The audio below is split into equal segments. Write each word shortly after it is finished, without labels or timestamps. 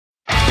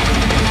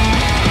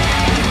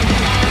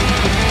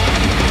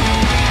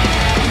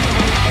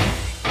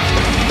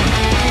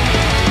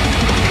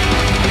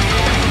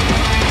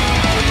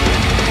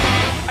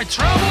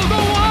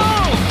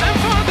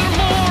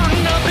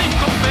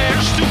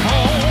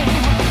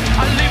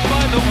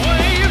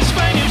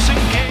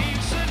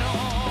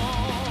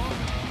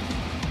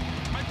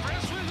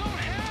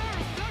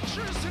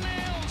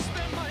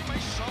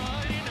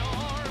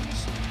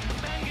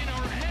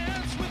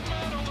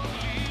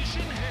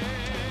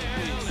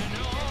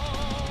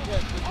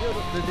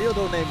The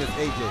dildo name is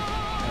AJ.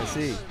 I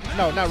see.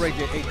 No, not Ray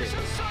J. AJ.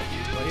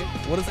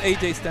 What does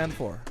AJ stand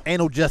for?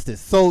 Anal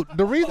justice. So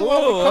the reason why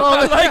we Whoa, call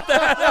I it, like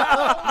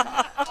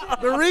that.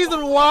 the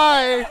reason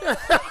why.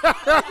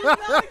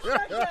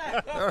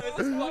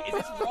 Is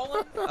this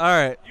rolling? All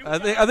right,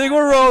 I think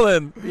we're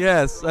rolling.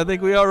 Yes, I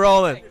think we are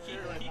rolling.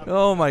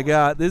 Oh my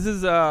God, this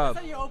is That's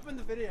how you open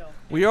the video.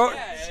 we are.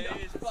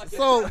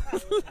 So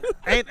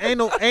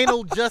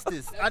anal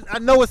justice. I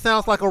know it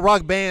sounds like a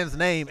rock band's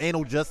name,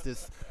 Anal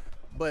Justice,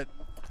 but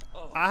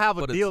I have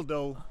a But it's-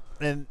 dildo,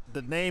 and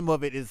the name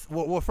of it is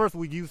well. First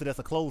we use it as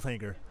a clothes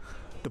hanger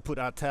to put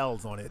our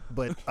towels on it,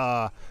 but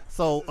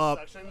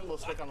Section will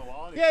stick on the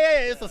wall. yeah,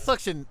 it's a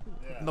suction.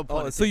 No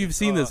pun Oh, so you've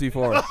seen this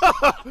before?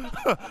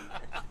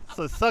 It's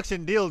a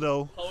suction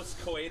dildo.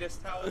 Post-coitus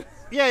towels?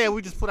 Yeah,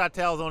 we just put our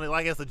towels on it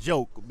like it's a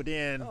joke, but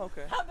then.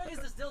 Okay. How big is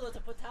this dildo to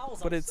put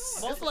towels on? But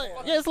it's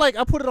It's like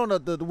I put it on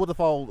the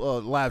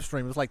Witherfall live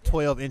stream. It's like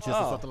 12 inches or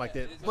Oh. something like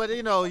that. But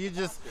you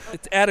just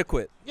it's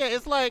adequate. yeah,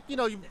 it's like you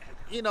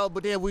know.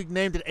 But then we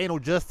named it Anal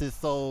Justice,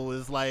 so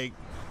it's like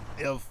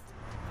if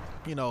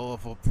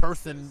if a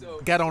person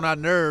got on our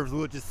nerves, we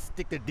would just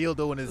stick the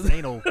dildo in his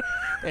anal,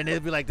 and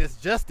it'd be like that's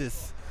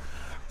justice.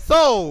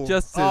 So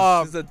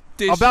Justice is a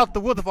dish. about the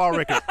Witherfall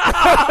record.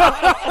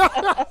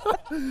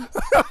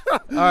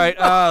 All right.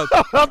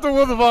 About the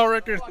Witherfall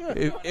record.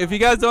 If you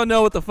guys don't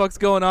know what the fuck's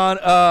going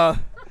on,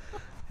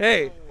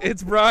 hey,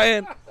 it's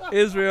Brian,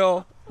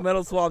 Israel,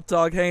 Metal Swap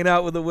Talk, hanging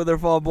out with the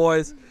Witherfall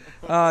boys.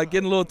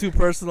 Getting a little too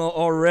personal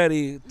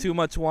already. Too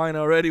much wine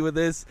already with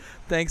this.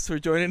 Thanks for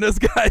joining us,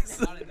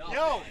 guys.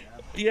 Yo.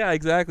 Yeah,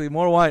 exactly.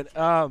 More wine.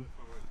 All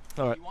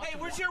right. Hey,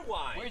 where's your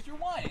wine? Where's your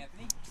wine,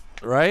 Anthony?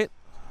 Right?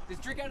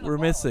 Just drink out of the We're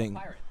bottle, missing.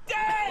 like a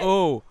pirate.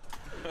 Oh.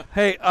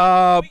 Hey,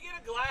 Can we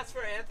get a glass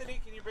for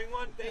Anthony? Can you bring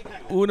one? Thank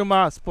you. una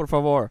más, por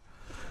favor.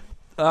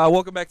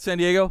 Welcome back to San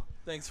Diego.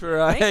 Thanks for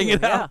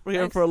hanging out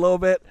here for a little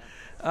bit.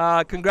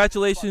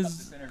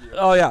 Congratulations.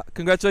 Oh, yeah.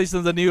 Congratulations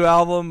on the new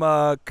album,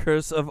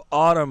 Curse of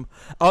Autumn,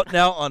 out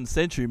now on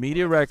Century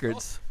Media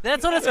Records.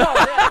 That's what it's called.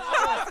 Yeah.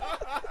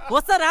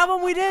 What's that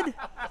album we did?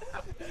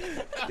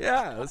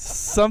 Yeah,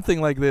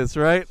 something like this,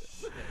 right?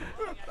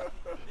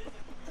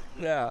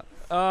 Yeah.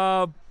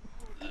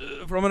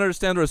 From what I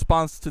understand, the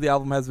response to the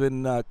album has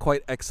been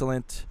quite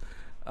excellent.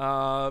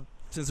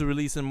 Since the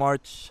release in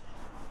March,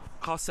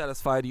 how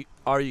satisfied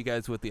are you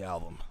guys with the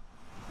album?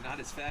 Not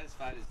as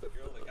satisfied as the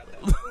girl that got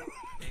that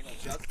anal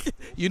justice.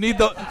 You need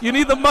the mic. You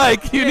need the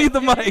mic. You need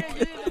the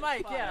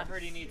mic, I yeah.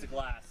 heard he needs a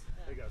glass.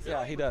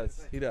 Yeah, he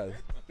does. He does.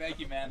 Thank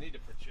you, man. I need to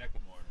project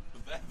more.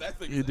 That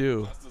thing You is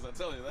do. justice, I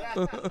tell you that.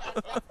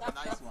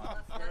 Nice one.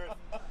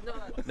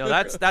 No,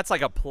 that's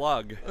like a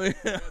plug.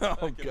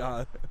 Oh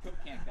God.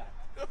 Can't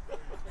cut.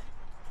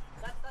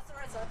 That's the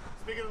right side.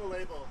 Speaking of the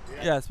label,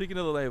 Yeah. Speaking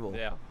of the label,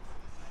 Yeah.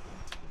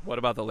 What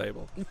about the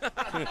label?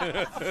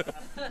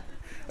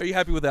 are you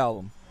happy with the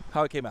album?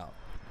 How it came out?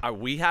 Are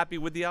we happy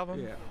with the album?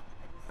 Yeah.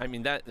 I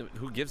mean,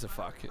 who gives a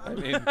fuck? I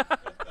mean,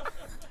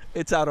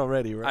 It's out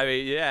already, right?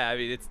 I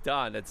mean, it's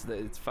done.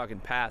 It's fucking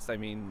past. I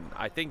mean,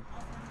 I think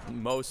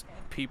most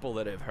people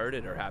that have heard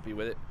it are happy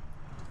with it.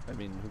 I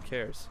mean, who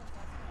cares?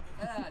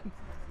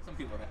 Some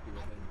people are happy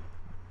with it.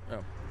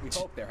 Oh. We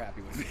hope they're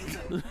happy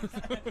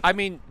with it. I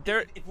mean,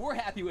 there. If we're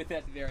happy with it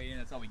at the very end,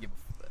 that's all we give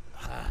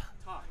a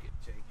Talk it,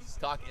 Jake.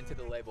 Talk into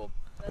the label.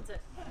 That's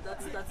it.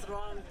 That's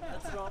wrong.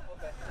 That's wrong.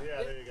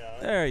 yeah, there you go.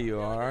 There you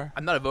are.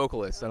 I'm not a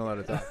vocalist. I don't know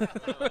how to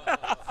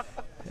talk.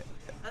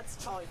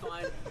 That's probably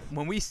fine.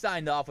 When we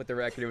signed off with the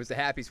record, it was the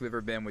happiest we've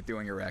ever been with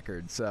doing a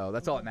record. So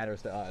that's all that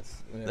matters to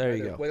us. There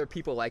you go. Whether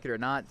people like it or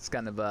not, it's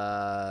kind of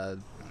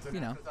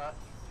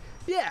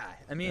Yeah,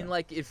 I mean,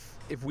 like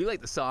if we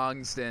like the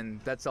songs, then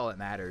that's all that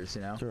matters,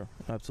 you know. Sure.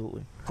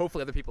 Absolutely.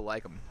 Hopefully, other people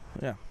like them.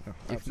 Yeah.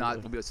 If not,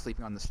 we'll be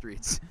sleeping on the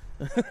streets.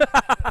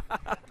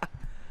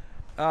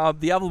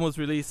 The album was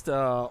released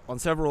on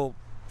several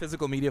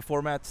physical media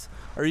formats.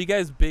 Are you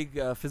guys big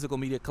physical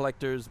media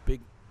collectors,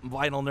 big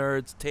vinyl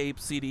nerds,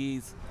 tapes,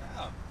 CDs?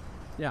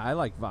 Yeah, I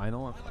like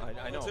vinyl.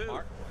 I know. Too.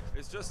 Mark.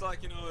 It's just like,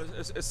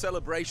 a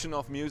celebration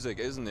of music,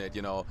 isn't it?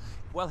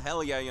 Well,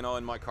 hell yeah,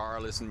 in my car I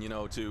listen,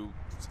 to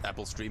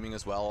Apple streaming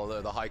as well,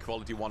 the high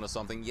quality one or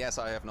something. Yes,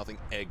 I have nothing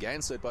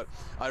against it, but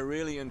I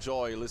really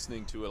enjoy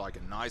listening to like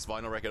a nice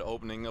vinyl record,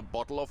 opening a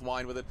bottle of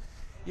wine with it,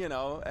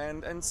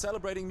 and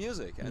celebrating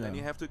music. And then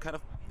you have to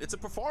it's a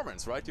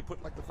performance, right? You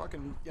put like the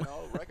fucking,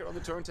 record on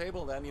the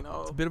turntable, then,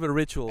 It's a bit of a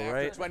ritual, after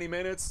right? 20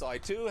 minutes,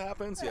 side 2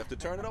 happens. You have to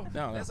turn it off.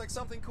 No. There's like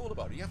something cool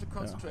about it. You have to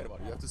concentrate about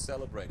it. You have to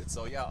celebrate it.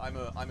 So yeah,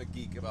 I'm a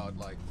geek about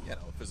like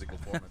physical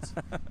formats.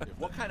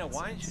 What kind of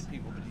wine should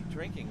people be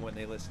drinking when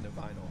they listen to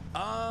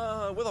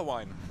vinyl? With a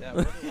wine. Yeah,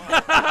 with the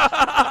wine.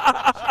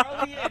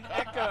 Charlie and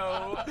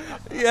Echo.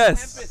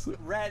 Yes. Tempest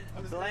Red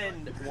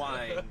blend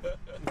wine.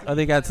 I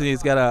think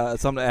Anthony's got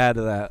something to add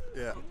to that.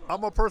 Yeah,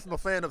 I'm a personal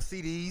fan of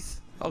CDs.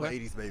 I'm Okay.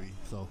 an 80s baby,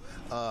 so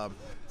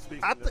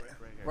Speaking I of think it,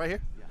 right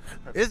here.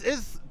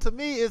 It's to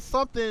me, it's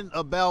something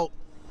about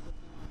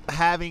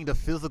having the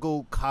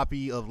physical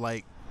copy of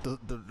like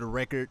the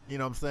record, you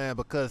know what I'm saying?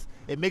 Because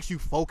it makes you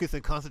focus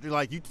and concentrate.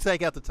 Like, you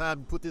take out the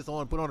time to put this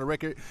on, put on the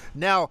record.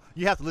 Now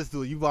you have to listen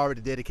to it. You've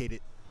already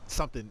dedicated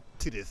something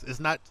to this. It's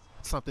not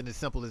something as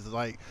simple as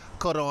like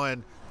cut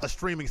on a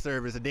streaming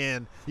service and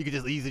then you can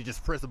just easily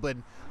just press a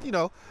button. You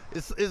know,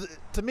 it's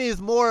to me it's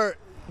more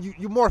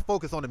you're more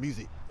focused on the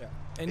music. Yeah.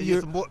 And It's you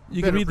just more-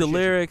 can better read the appreciation.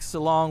 lyrics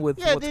along with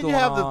Yeah, what's then going you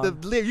have on.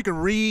 the lyrics. You can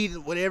read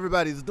what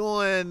everybody's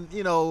doing.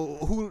 You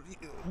know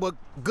what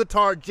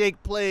guitar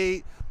Jake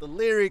played. The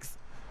lyrics.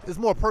 It's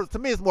more to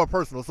me. It's more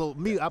personal. So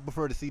me, I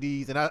prefer the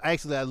CDs, and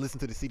I listen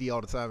to the CD all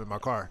the time in my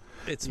car.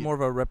 It's Yeah. more of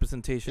a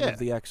representation Yeah. of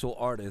the actual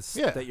artist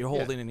Yeah, that you're yeah.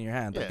 holding in your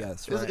hand, I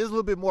guess. It's, Right? it's a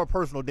little bit more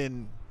personal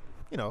than,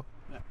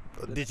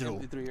 digital.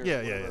 MP3 or Yeah.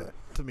 whatever.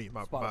 To me,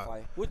 my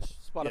Spotify, which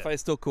Spotify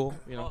is still cool.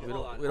 You know,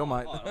 we don't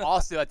mind.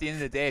 Also, at the end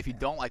of the day, if you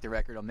don't like the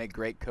record, it'll make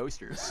great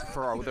coasters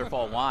for our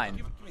Witherfall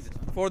wine.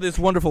 For this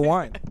wonderful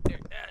wine.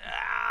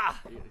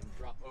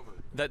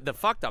 The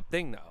fucked up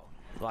thing though,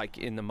 like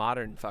in the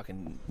modern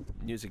fucking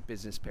music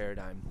business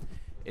paradigm,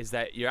 is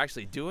that you're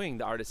actually doing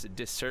the artist a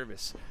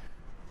disservice.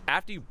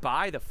 After you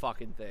buy the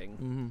fucking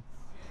thing,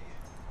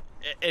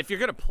 if you're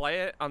gonna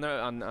play it on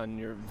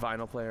your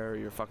vinyl player or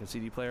your fucking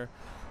CD player,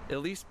 at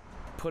least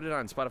put it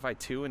on Spotify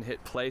too and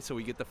hit play so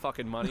we get the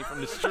fucking money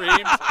from the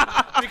streams.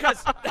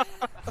 Because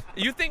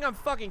you think I'm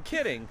fucking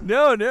kidding?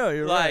 No,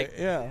 you're Like- right.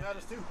 Yeah.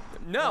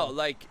 No,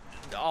 like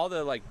all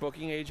the like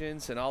booking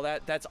agents and all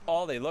that, that's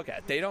all they look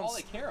at. They don't all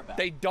they care about.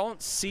 They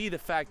don't see the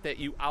fact that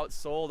you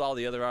outsold all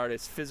the other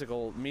artists'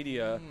 physical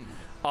media.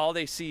 All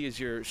they see is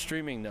your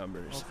streaming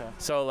numbers. Okay.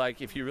 So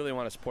like if you really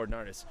want to support an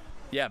artist,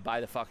 yeah, buy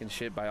the fucking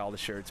shit, buy all the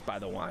shirts, buy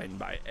the wine,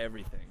 buy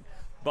everything.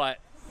 But,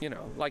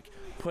 like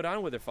put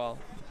on Witherfall,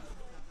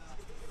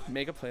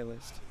 make a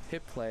playlist,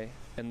 hit play,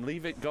 and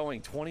leave it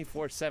going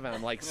 24/7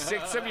 on like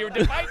 6 of your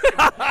devices.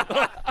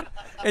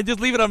 And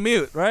just leave it on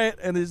mute, right?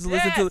 And just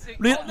listen to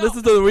Yes,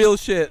 listen to the real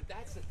shit.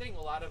 That's the thing.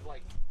 A lot of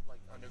like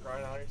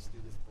underground artists do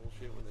this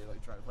bullshit when they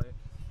like try to play it.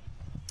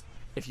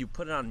 If you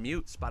put it on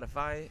mute,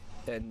 Spotify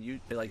and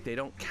they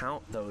don't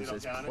count those don't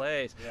as count it?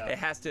 plays. Yeah. It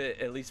has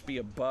to at least be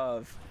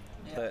above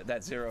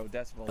that 0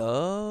 decibel.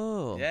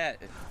 Oh. Yeah,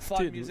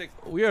 fun Dude, music.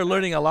 we are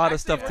learning a lot of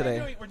stuff Actually,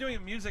 today. We're doing a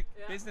music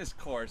business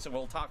course, and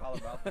we'll talk all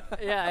about that.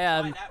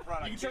 Yeah. You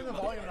can turn the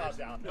volume knob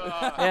down.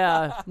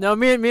 Yeah. No,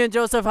 me and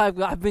Joseph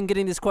have been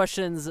getting these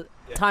questions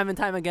time and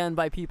time again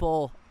by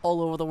people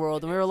all over the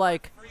world, and we were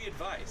like, Free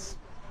advice,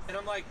 and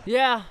I'm like,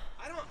 yeah.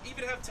 I don't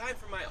even have time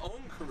for my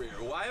own career.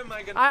 Why am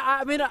I gonna?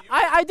 I mean,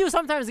 I do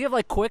sometimes give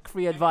like quick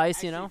free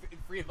advice, you know.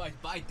 Free advice,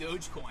 buy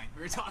Dogecoin.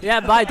 We were talking. Yeah,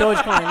 buy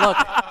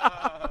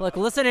Dogecoin. Look,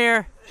 listen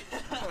here.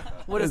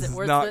 What is This it? is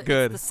Where's not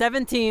good. It's the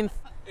 17th.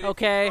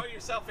 Okay. Throw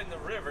yourself in the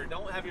river.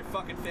 Don't have your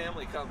fucking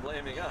family come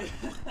blaming us.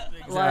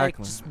 Like,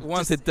 Exactly.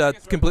 Once it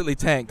completely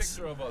tanks.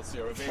 Picture of us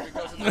here, okay?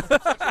 Because it's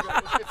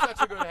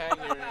such a good hang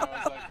here.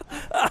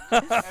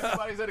 It's like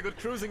everybody's at a good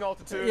cruising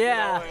altitude.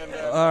 Yeah. And,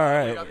 All we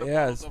right. got the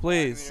Yes, bottles of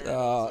please. wine here,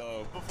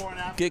 so. Before and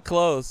after. Get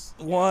close.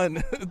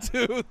 1,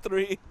 2,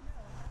 3.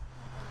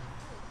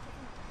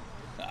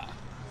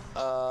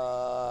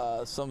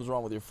 Something's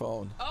wrong with your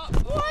phone.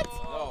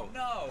 Oh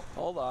no!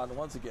 Hold on,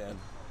 once again.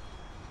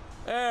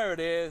 There it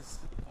is.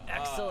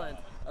 excellent.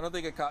 I don't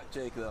think I caught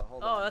Jake though.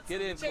 Hold Oh, on. that's-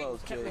 Get in Jake,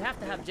 close, Jake. we have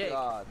to have Jake.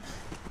 God.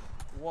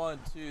 1,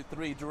 2,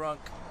 3, drunk.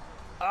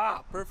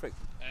 Perfect.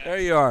 There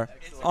you are.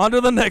 On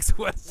to the next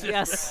question.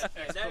 Yes.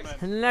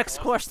 Next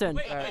question.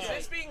 Wait, is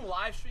this being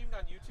live streamed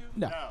on YouTube?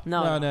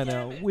 No.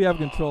 No. We have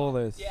control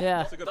of this.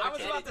 Yeah. I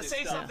was about to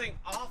say something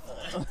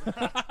awful.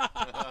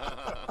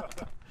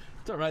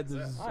 It's all right.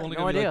 There's only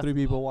no gonna be idea. like 3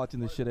 people watching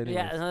this shit anyway.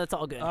 Yeah, that's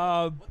all good.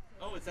 Oh,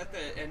 is that the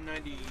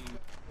N90?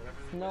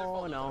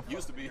 No.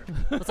 Used to be.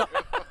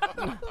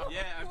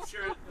 Yeah, I'm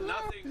sure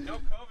nothing, no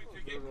COVID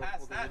could get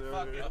past that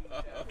fucking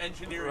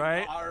engineering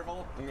Right.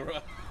 marvel.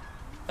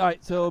 All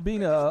right, so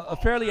being a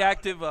fairly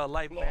active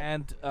live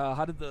band,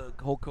 how did the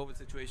whole COVID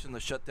situation, the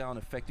shutdown,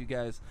 affect you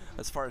guys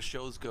as far as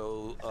shows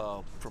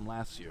go from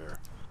last year?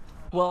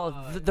 Well,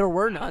 there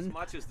were As none.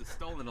 much as the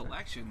stolen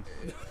election.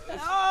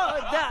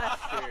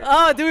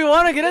 Oh, do we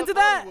want to get into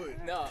that?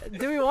 No.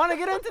 Do we want to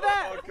get into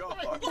that?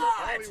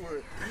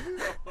 Hollywood.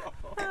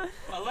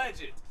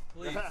 Alleged.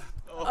 Please.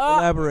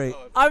 Elaborate.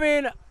 I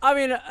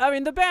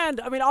mean, the band.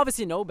 I mean,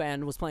 obviously, no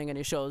band was playing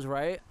any shows,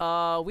 right?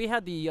 We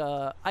had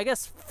the, I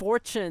guess,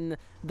 fortune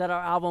that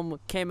our album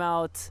came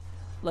out.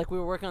 Like, we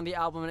were working on the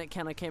album, and it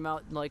kind of came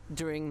out like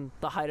during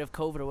the height of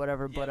COVID or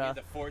whatever. Yeah, But we had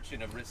the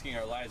fortune of risking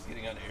our lives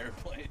getting on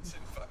airplanes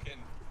and fucking.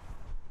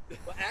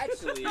 Well,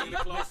 actually.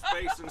 Close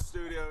space in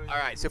studio. All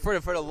right. So for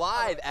the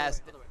live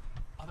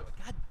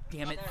God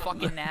damn it,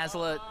 fucking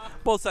Nazla.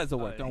 Both sides will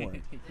work, don't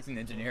worry. He's an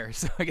engineer,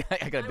 so I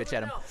gotta bitch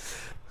at him.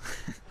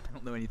 I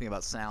don't know anything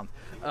about sound.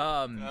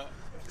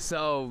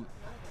 So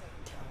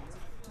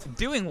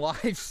doing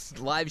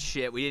live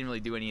shit, we didn't really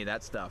do any of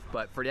that stuff.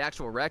 But for the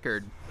actual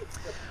record,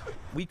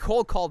 we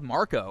cold called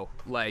Marco,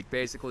 like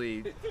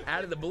basically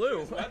out of the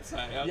blue.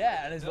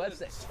 Yeah, on his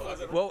website.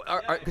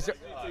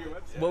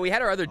 Well, we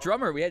had our other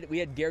drummer. We had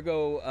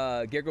Gergo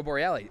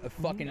Boreali, a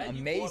fucking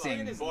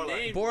amazing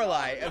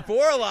Borlai.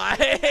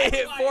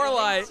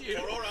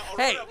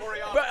 Hey,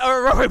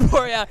 Aurora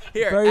Boreali.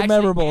 Here, Very actually,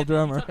 memorable Anthony,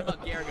 drummer. talk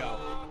about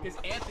Gergo, because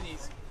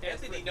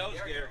Anthony knows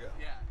Gergo.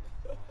 Yeah.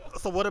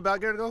 So what about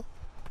Gergo?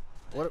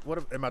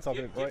 What am I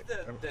talking right?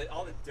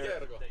 All the dirt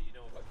that you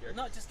know about Gergo.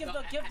 No, just give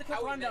the quick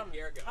rundown.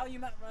 How you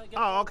met?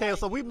 Oh, okay.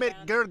 So we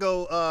met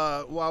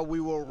Gergo while we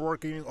were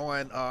working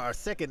on our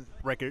second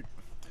record.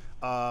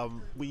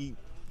 It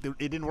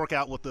didn't work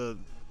out with the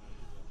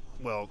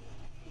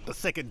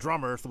second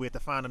drummer, so we had to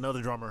find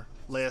another drummer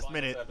last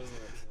minute.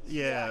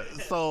 Yeah.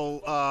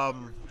 So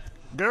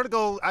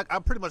Gergo, I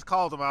pretty much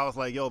called him. I was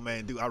like, "Yo,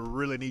 man, dude, I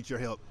really need your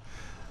help.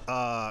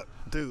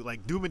 Dude,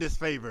 like, do me this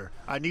favor.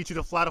 I need you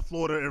to fly to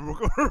Florida and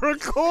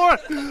record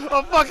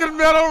a fucking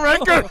metal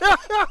record."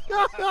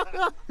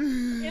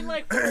 In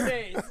like 4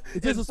 days.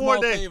 It's just In a 4 small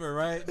days. favor,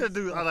 right? Yeah,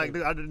 dude,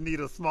 I just need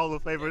a smaller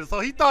favor. So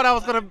he thought I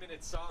was gonna,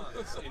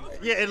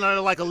 in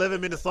like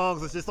 11-minute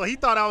songs and shit. So he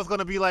thought I was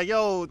gonna be like,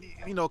 "Yo,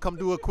 come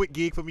do a quick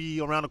gig for me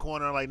around the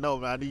corner." I'm like, "No,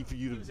 man, I need for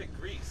you to." He was in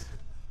Greece.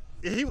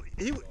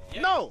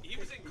 No. He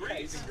was in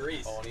Greece.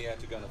 Oh, and he had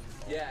to go.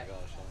 Yeah.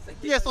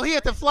 Yeah, so he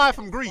had to fly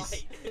from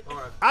Greece.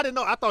 I didn't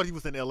know. I thought he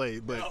was in LA,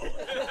 but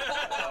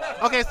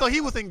okay, so he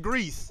was in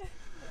Greece.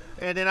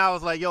 And then I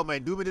was like, "Yo,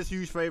 man, do me this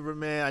huge favor,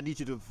 man. I need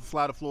you to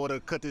fly to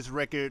Florida, cut this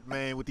record,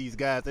 man, with these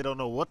guys. They don't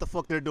know what the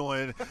fuck they're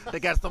doing. They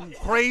got some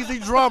crazy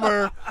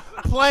drummer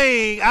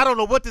playing. I don't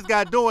know what this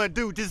guy doing.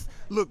 Dude, just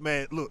look,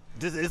 man, look.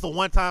 It's a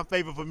one-time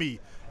favor for me.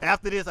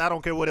 After this, I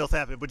don't care what else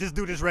happened, but just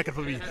do this record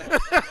for me."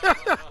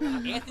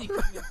 Anthony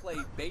couldn't even play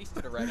bass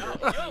to the record.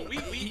 Yo,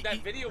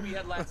 that video we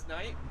had last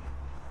night.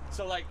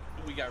 So like,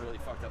 we got really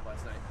fucked up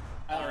last night.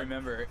 I don't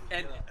remember.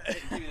 And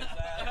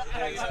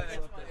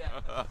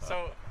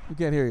so We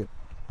can't hear you.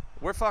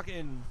 we're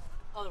fucking.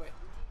 Other way.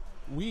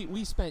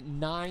 We spent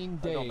 9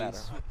 days. don't matter.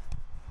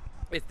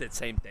 It's the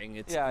same thing.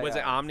 It's Yeah, was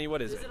yeah. it Omni?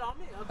 What is Is it? it on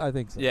me? Okay. I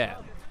think so. Yeah.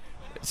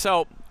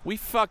 So we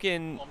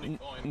fucking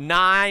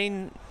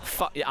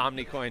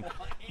Omnicoin.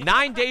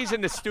 9 days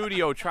in the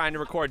studio trying to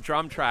record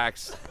drum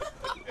tracks,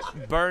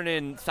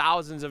 burning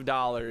thousands of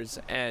dollars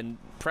and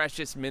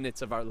precious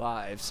minutes of our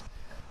lives,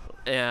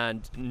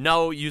 and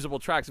no usable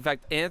tracks. In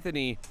fact,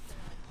 Anthony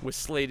was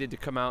slated to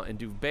come out and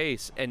do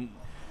bass, and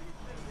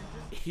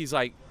he's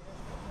like,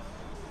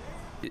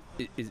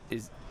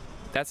 "Is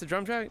that's the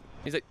drum track?"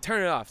 He's like,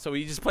 "Turn it off." So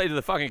he just played to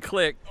the fucking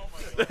click.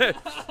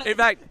 In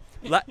fact,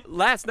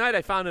 last night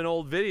I found an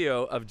old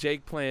video of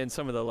Jake playing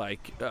some of the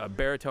like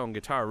baritone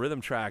guitar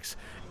rhythm tracks,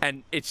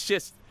 and it's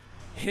just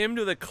him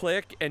to the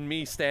click and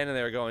me standing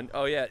there going,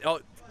 "Oh yeah, oh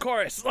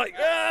chorus," like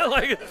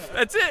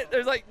that's it.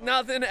 There's like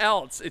nothing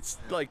else. It's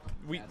like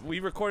we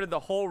recorded the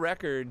whole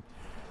record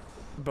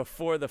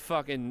before the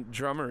fucking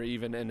drummer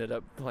even ended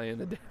up playing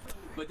the damn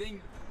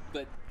thing.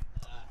 But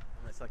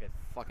it's like a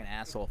fucking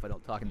asshole if I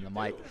don't talk into the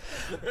mic.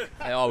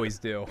 I always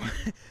do.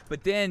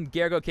 But then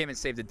Gergo came and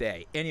saved the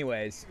day.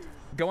 Anyways,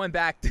 going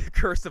back to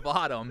Curse of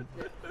Autumn,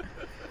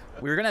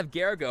 we were gonna have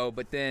Gergo,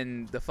 but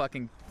then the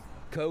fucking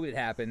COVID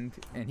happened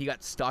and he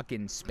got stuck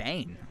in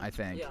Spain, I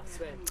think. Yeah,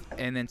 Spain.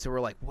 And then so we're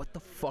like, what the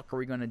fuck are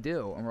we gonna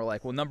do? And we're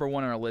like, well, number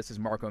one on our list is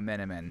Marco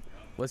Menemen.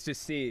 Let's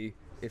just see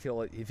if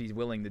he's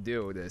willing to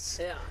do this.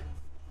 Yeah.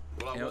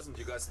 Well, I You know- wasn't.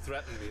 You guys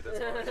threatened me. That's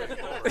why I was taking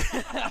over.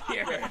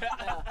 Here.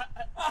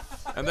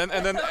 And then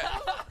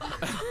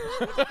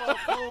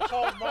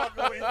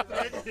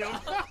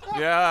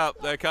yeah,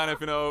 that kind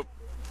of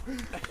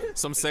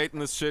some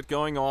Satanist shit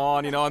going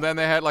on, and then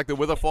they had like the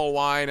Witherfall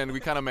wine, and we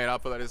kind of made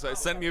up for that. So they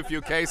sent me a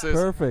few cases.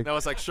 Perfect. And I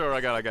was like, sure,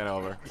 I gotta get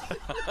over.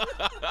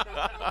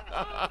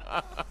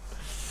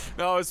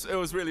 No, it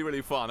was really,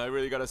 really fun. I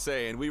really gotta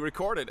say, and we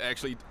recorded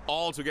actually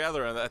all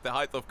together at the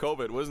height of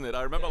COVID, wasn't it?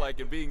 I remember like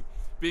it being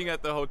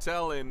at the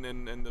hotel in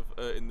the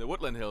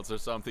Woodland Hills or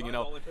something, I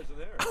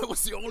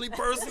was the only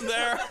person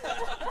there.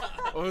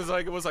 It was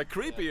like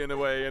creepy in a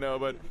way,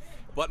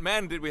 but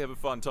man, did we have a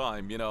fun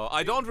time,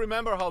 I don't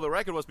remember how the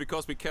record was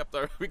because we kept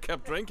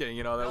drinking,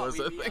 that was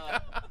the thing.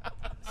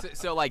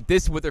 So like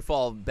this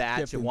Witherfall batch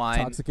Kept of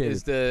wine intoxicated.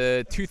 is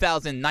the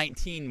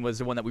 2019 was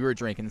the one that we were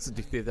drinking. This is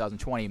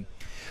 2020.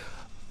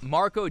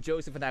 Marco,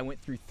 Joseph, and I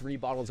went through 3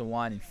 bottles of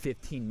wine in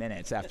 15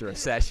 minutes after a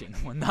session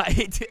one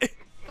night.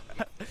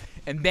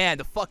 And man,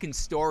 the fucking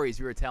stories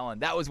we were telling,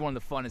 that was one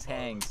of the funnest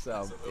hangs.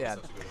 So yeah.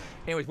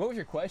 Anyways, what was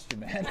your question,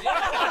 man?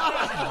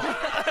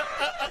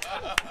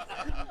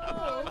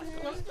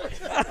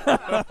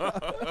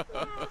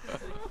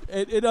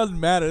 It doesn't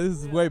matter.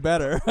 This is way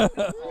better.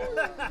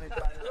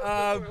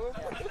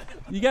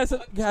 You guys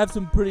have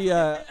some pretty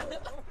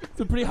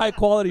high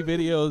quality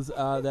videos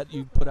that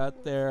you put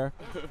out there.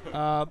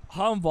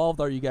 How involved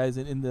are you guys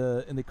in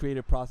the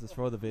creative process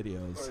for the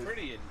videos?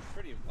 Pretty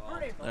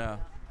involved. Yeah.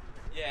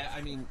 Yeah,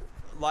 I mean,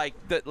 like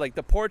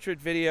the portrait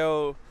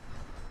video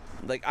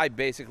like I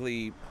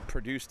basically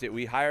produced it.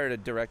 We hired a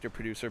director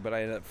producer, but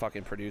I ended up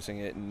fucking producing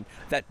it. And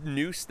that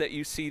noose that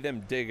you see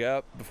them dig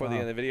up before the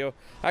end of the video,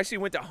 I actually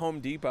went to Home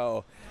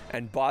Depot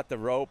and bought the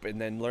rope and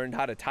then learned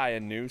how to tie a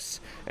noose.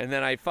 And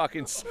then I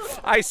fucking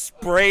I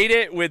sprayed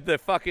it with the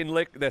fucking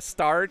the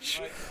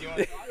starch.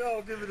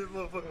 Yo, give me this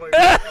motherfucking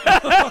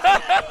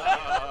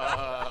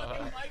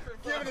microphone.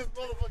 Give me this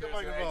motherfucking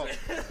microphone.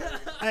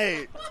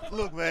 Hey,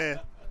 look, man.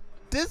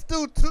 This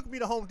dude took me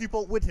to Home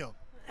Depot with him.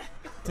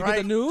 To get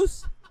the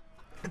news?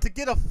 To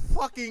get a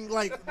fucking,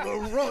 like,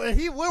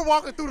 we're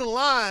walking through the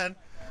line.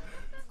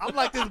 I'm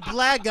like this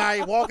black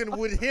guy walking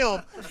with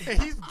him,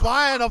 and he's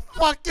buying a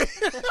fucking.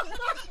 And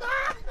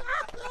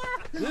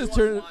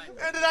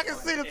then I can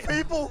see the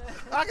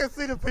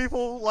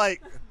people.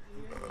 Like.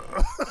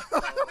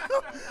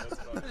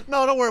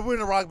 No, don't worry. We're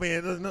in a rock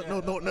band. There's no,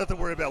 nothing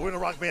to worry about. We're in a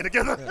rock band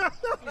together.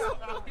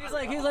 He's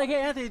like,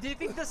 hey Anthony, do you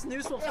think this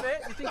noose will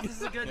fit? Do you think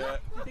this is a good? Do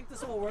you think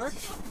this will work?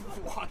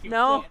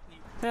 No.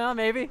 Yeah,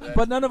 maybe.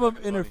 But none of them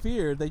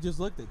interfered. They just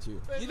looked at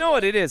you. You know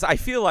what it is? I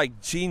feel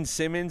like Gene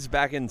Simmons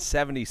back in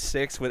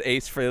 '76 with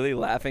Ace Frehley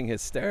laughing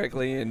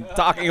hysterically and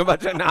talking a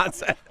bunch of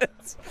nonsense. That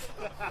was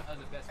the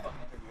best fucking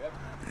interview ever.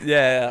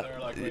 Yeah. They're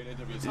like great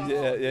interviews.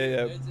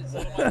 Yeah.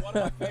 One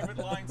of my favorite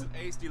lines that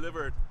Ace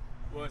delivered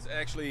was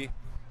actually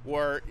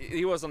where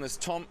he was on this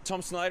Tom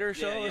Snyder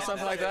show or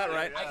something like that,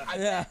 right?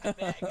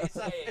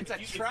 It's a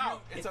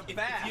trout. It's a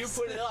bass. If you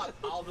put it up,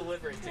 I'll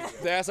deliver it to you.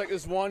 There's like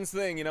this one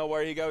thing,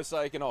 where he goes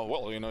like, he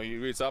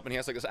reads up and he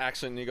has like this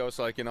accent and he goes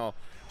like,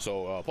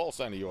 so Paul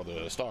Stanley, you're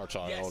the star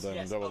child,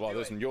 and blah blah blah,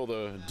 this, and you're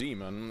the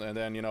demon, and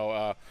then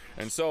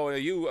and so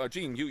you,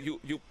 Gene, you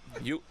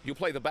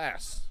play the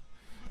bass,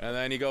 and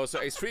then he goes,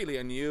 Ace Frehley,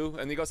 and you,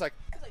 and he goes like,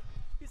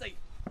 he's like.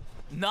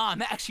 Nah,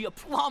 I'm actually a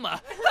plumber.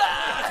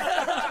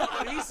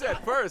 What he said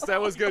first,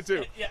 that was good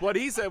too. What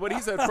he said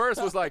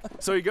first was like,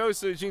 so he goes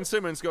to Gene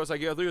Simmons, goes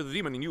like, yeah, you're the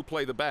demon and you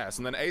play the bass,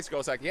 and then Ace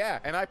goes like, yeah,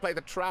 and I play the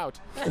trout.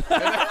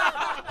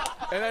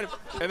 and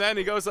then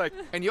he goes like,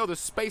 and you're the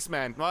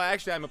spaceman. Well,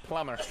 actually, I'm a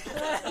plumber. Shit,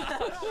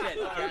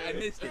 I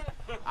missed it.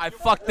 I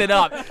fucked it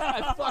up.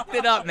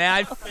 Man.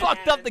 I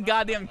fucked up the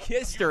goddamn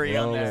history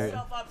on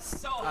there.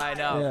 I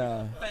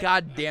know. Yeah.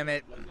 God damn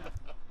it.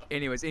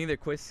 Anyways, any other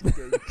questions?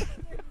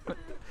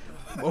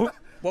 What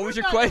was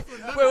your question?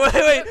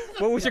 Wait.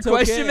 What was your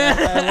question, man?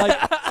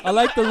 I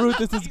like the route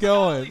this is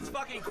going. These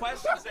fucking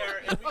questions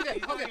there. Okay,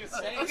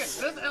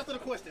 let's answer the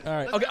question. All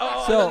right. Okay.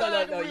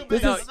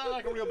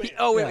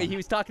 Wait. He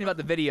was talking about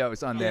the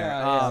videos on there.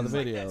 Yeah, the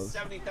videos.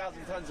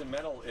 70,000 tons of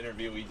metal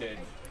interview we did.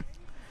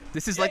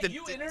 This is like the.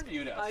 You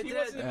interviewed us. I He did.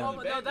 wasn't No, in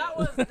the band.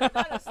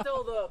 that is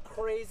still the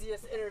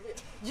craziest interview.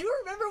 You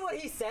remember what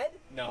he said?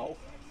 No.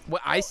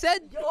 What I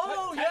said?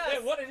 Oh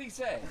yes. What did he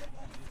say?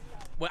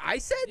 What I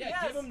said? Yeah,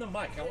 Yes. give him the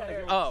mic. I want to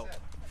hear what Oh. he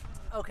said.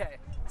 Okay.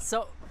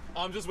 So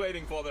I'm just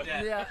waiting for the.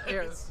 yeah,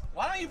 here.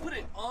 Why don't you put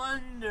it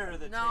under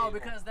the No, table?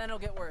 because then it'll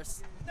get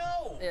worse.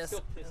 No. Yes.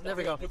 There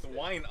we go. Put the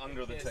wine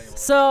under the table.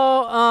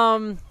 So,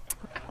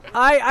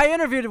 I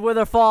interviewed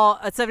Witherfall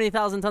at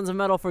 70,000 Tons of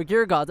Metal for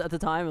Gear Gods at the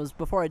time. It was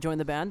before I joined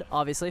the band,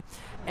 obviously.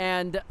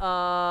 And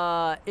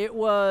it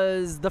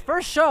was the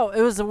first show.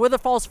 It was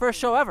Witherfall's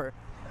first show ever.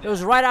 It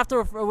was right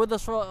after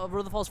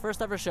Witherfall's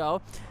first ever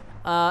show.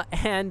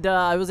 And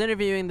I was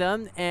interviewing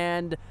them,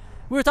 and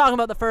we were talking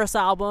about the first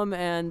album,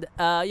 and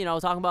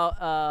talking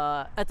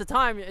about at the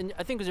time, and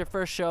I think it was your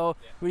first show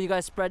where you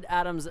guys spread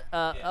Adam's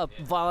a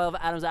vial of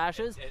Adam's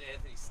ashes,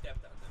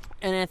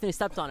 and Anthony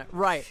stepped on it.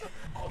 Right.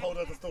 A whole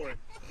other story.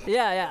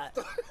 Yeah.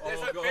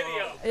 There's a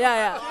video.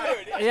 Yeah.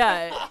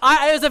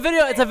 It was a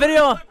video. It's a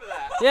video.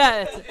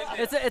 Yeah.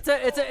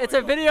 It's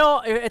a video.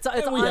 It's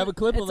We have a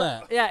clip of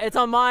that. Yeah. It's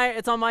on my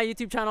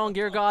YouTube channel on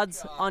Gear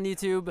Gods on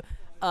YouTube.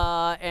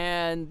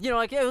 And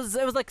it was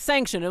like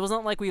sanctioned. It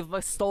wasn't like we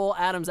stole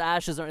Adam's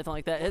ashes or anything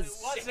like that. It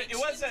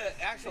was an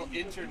actual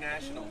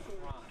international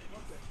crime.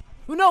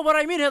 No, what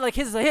I mean, like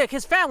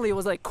his family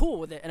was like cool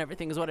with it and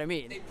everything is what I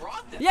mean. They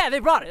brought them. Yeah, they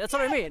brought it. That's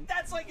what I mean.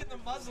 That's like in the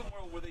Muslim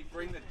world where they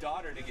bring the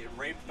daughter to get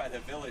raped by the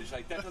village.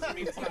 Like that doesn't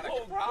mean it's not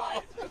a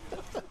crime.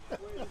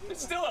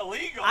 It's still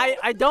illegal.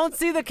 I don't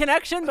see the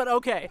connection, but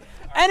okay.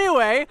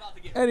 Anyways.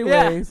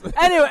 Anyway,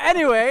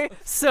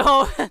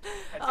 So,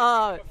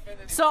 I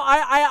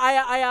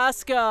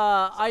asked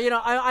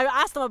I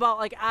asked them about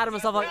like Adam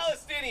and stuff like.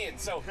 Palestinian,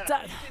 so you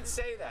can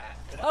say that.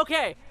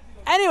 Okay.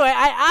 Anyway,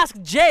 I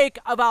asked Jake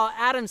about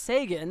Adam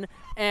Sagan,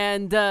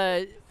 and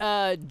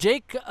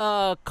Jake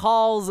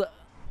calls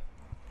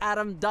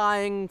Adam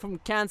dying from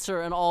cancer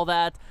and all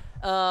that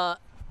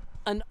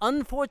an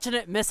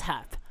unfortunate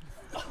mishap.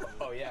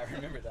 Oh yeah, I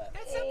remember that.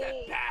 It's not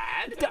that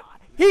bad.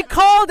 He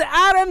called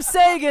Adam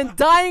Sagan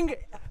dying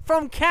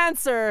from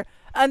cancer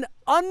an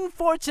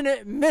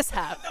unfortunate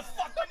mishap. What the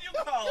fuck would you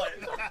call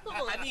it?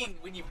 I mean,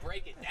 when you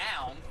break it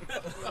down.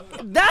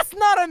 That's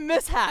not a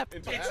mishap.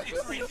 It's reduction.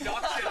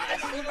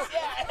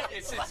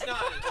 It's not.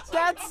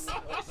 That's.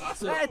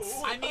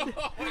 I mean,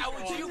 how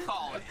would you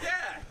call it?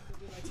 Yeah.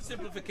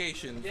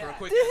 oversimplification for a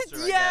quick Dude,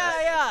 answer.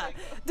 yeah.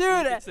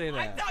 Dude, Say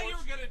that. thought you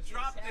were gonna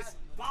drop this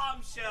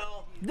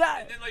bombshell,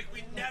 That- and then like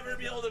we'd never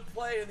be able to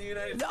play in the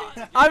United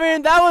States. I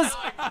mean, that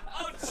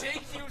was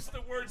Jake used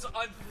the words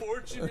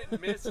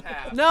 "unfortunate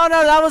mishap." no,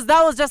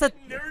 that was just a.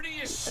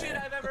 Nerdiest shit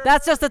I've ever.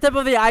 That's just the tip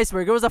of the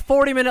iceberg. It was a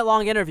 40-minute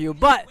long interview,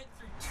 but Went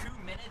through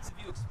 2 minutes of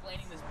you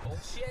explaining this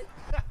bullshit.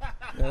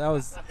 Yeah, that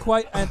was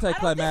quite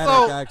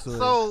anticlimactic, actually.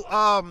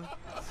 So,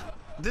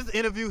 this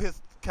interview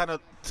has kind of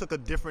took a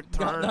different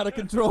turn. Gotten out of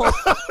control.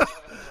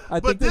 I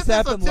But think this this is a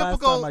happened last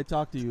typical- time I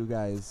talked to you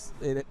guys.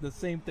 The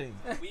same thing,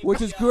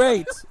 which is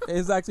great.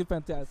 It's actually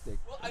fantastic.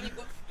 Well, I mean,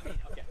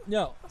 okay.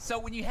 No, So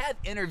when you have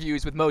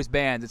interviews with most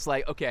bands, it's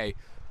like, okay,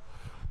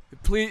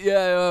 please,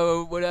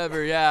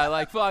 whatever, yeah,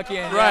 like fucking,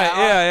 Right,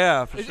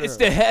 yeah, for It's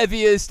the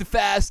heaviest, the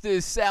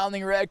fastest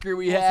sounding record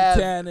we have.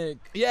 Titanic.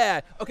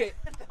 Yeah. Okay.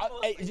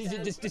 Hey,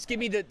 just give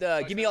me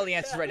give me all the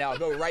answers right now. I'll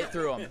go right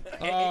through them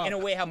in a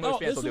way how most No,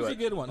 bands this will do was a it.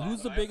 good one.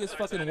 Who's the biggest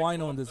fucking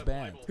wino in this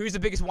band? Who's the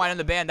biggest wine in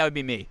the band? That would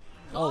be me.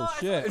 Oh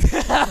shit.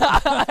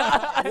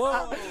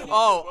 Whoa.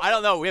 Oh, I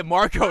don't know. We have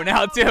Marco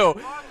now too.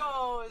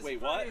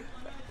 Wait, what?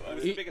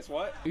 Who's the biggest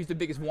what? Who's the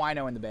biggest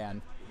wino in the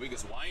band?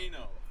 Biggest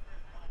wino.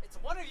 it's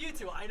one of you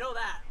two. I know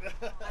that.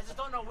 I just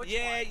don't know which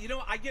Yeah, you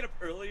know, I get up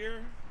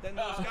earlier than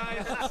those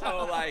guys,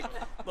 so like,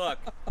 look,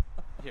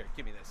 here,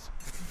 give me this.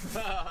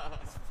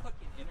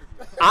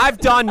 I've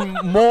done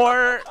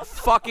more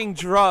fucking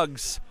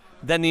drugs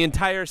than the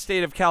entire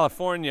state of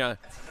California,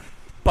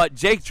 but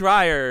Jake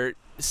Dreyer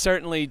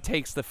certainly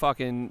takes the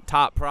fucking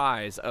top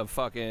prize of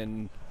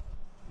fucking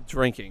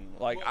drinking.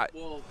 Like,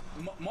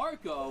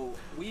 Marco,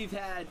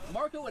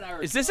 Marco and I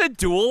are. is this a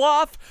duel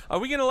off? Are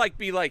we gonna like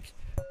be like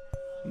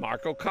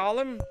Marco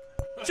Column,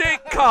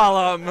 Jake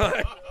Column? No,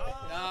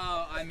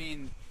 I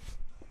mean.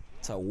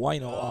 It's a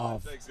wino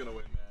off. Jake's gonna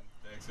win,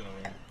 man. Jake's gonna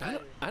win.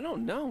 I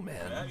don't know,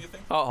 man. Yeah, you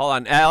think? Oh, hold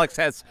on. Alex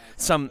has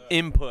some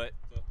input.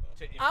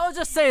 I will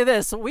just say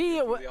this: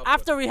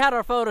 after we had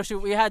our photo shoot,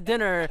 we had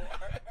dinner.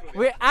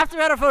 After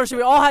we had our photo shoot,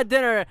 we all had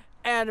dinner,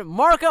 and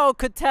Marco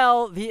could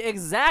tell the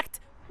exact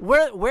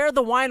where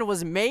the wine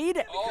was made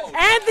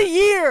and the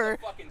year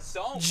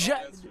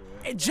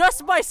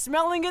just by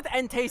smelling it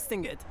and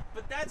tasting it.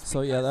 But that's So,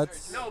 yeah,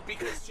 that's- no,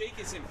 because Jake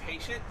is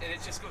impatient and it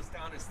just goes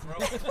down his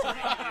throat. He doesn't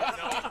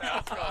know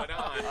what's going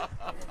on.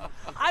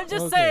 I'm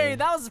just Okay. saying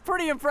that was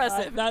pretty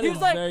impressive. That he is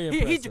was like, very he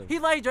impressive. he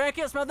like drank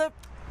it, smelled it.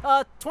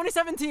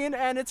 2017,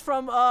 and it's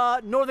from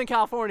Northern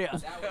California.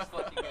 It's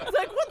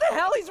like, what the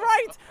hell? He's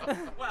right.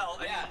 Well,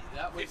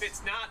 if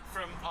it's not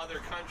from other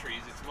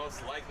countries, it's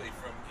most likely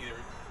from either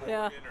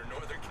Yeah. Oregon or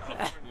Northern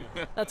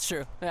California. That's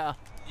true. Yeah.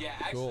 Yeah,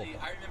 actually,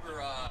 I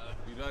remember.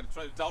 You not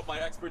trying to doubt my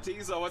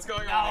expertise or what's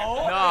going No.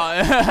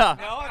 on?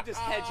 No, I'm just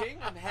hedging.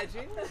 I'm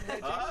hedging.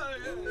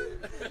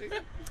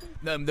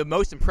 The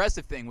most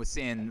impressive thing was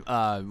seeing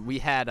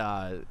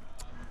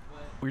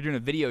we were doing a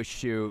video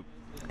shoot,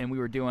 and we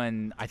were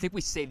doing, I think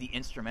we saved the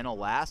instrumental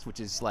last, which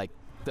is like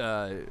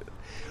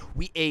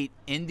we ate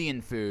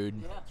Indian food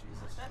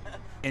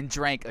and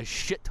drank a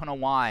shit ton of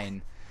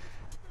wine,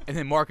 and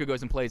then Marco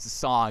goes and plays the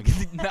song,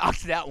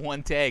 knocks it out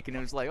one take, and it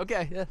was like,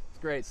 okay, yeah, it's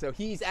great. So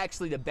he's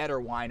actually the better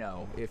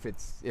wino if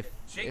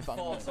Jake I'm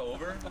falls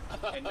over,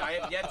 and I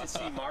have yet to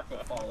see Marco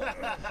fall over.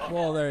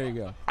 Well, there you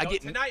go. I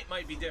get Tonight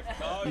might be different.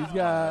 Oh, He's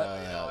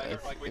yeah.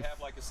 got. Like we have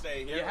like a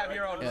stay here. You have right?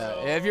 your own yeah,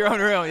 room. you have your own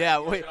room. Yeah,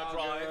 wait. I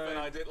drive and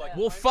I did like.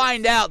 We'll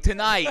find out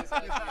tonight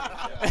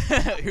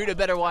who the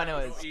better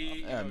wino is.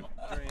 Eat, Um,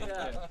 drink,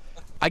 yeah.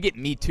 I get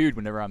me too'd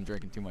whenever I'm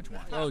drinking too much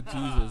wine. Oh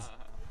Jesus.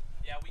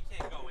 Yeah, we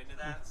can't go into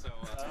that, so.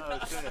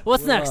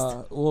 What's next?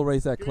 We'll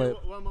raise that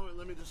clip. One moment,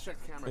 let me just check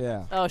the camera.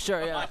 Yeah. Oh,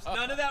 sure. Yeah.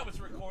 None of that was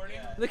recording.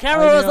 The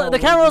camera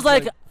was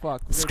like,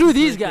 fuck. screw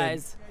these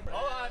guys.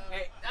 Hold on.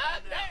 Hey,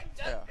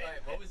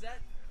 what was that?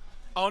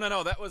 Oh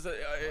no, that was a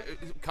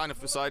kind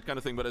of a side kind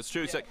of thing, but it's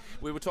true. It's like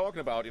we were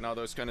talking about,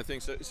 those kind of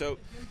things. So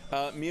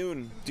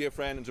Mune, dear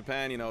friend in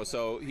Japan,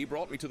 so he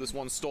brought me to this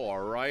one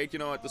store, right?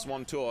 At this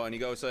one tour, and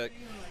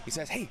he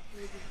says, hey,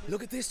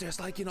 look at this. There's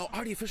like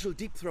artificial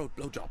deep throat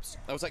blowjobs.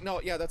 I was like,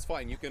 no, yeah, that's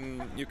fine. You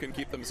can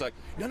keep them. It's like,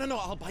 no,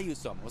 I'll buy you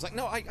some. I was like,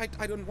 no, I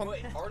don't want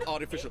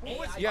artificial.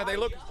 Yeah, they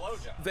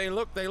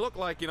look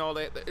like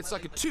it's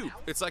like a tube.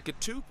 It's like a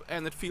tube,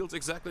 and it feels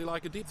exactly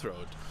like a deep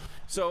throat.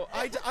 So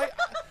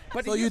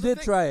but So you here's the did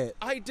thing. try it.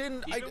 I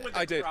didn't. Even with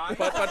I the did. cry?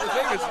 But the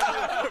thing is,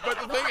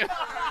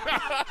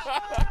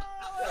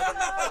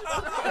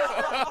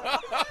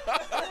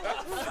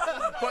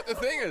 but the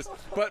thing is,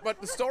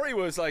 but the story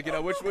was like,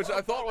 which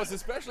I thought was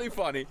especially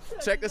funny.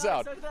 Check this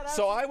out.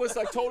 So I was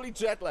like totally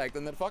jet lagged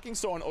in that fucking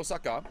store in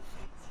Osaka.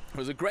 It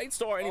was a great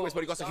store, anyways.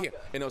 But he goes like, here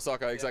in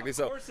Osaka, exactly.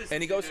 So,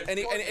 and he goes, and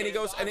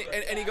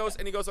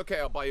he goes, okay,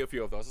 I'll buy you a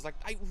few of those. It's like,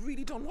 I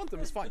really don't want them.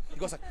 It's fine. He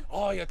goes like,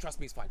 oh yeah, trust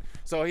me, it's fine.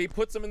 So he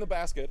puts them in the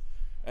basket.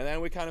 And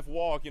then we kind of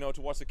walk,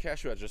 towards the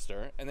cash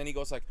register. And then he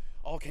goes like,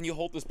 "Oh, can you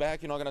hold this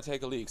back? You're not gonna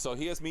take a leak." So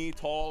here's me,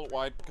 tall,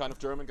 white, kind of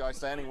German guy,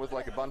 standing with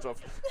like a bunch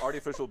of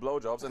artificial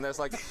blowjobs. And there's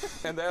like,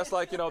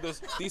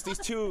 these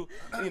two,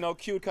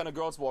 cute kind of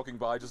girls walking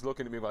by, just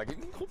looking at me like.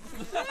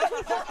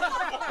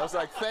 I was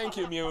like, "Thank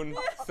you, Mune.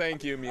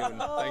 Thank you, Mune.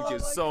 Thank you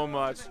so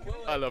much.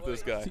 I love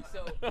this guy."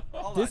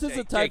 This is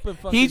the type of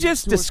fucking He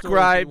just tour stories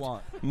described. you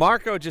want.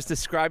 Marco just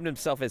described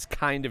himself as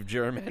kind of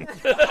German.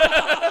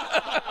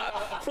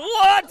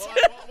 What?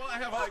 Well, I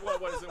have like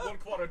what is it?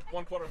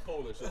 One quarter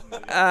Polish, isn't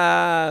it?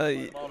 Uh,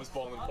 Mom is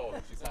born in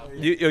Polish. She's half.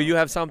 you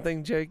have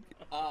something, Jake?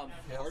 I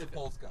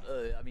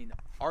mean,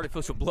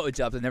 artificial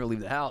blowjobs that never leave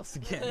the house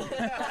again.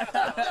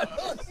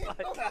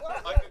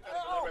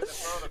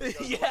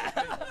 Yeah.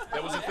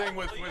 There was a thing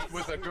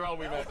with a girl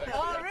we met.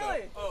 Oh,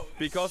 really?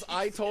 Because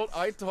I told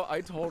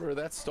her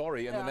that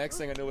story, and the next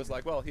thing I knew was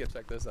like, "Well, here,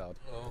 check this out."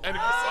 And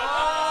it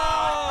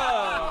was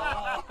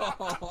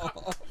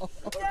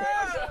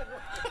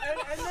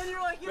And then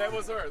you're like, that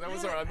was her.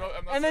 I'm not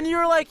and then you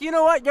were like, you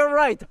know what? You're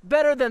right.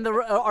 Better than the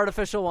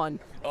artificial one.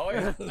 Oh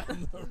yeah.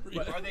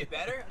 Are they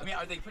better? I mean,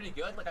 are they pretty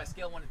good? Like, I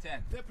scale 1 to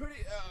 10. They're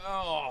pretty.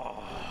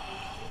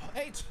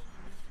 8.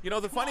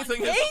 The funny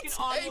thing is,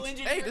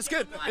 8 is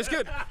good. It's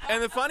good.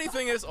 And the funny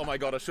thing is, oh my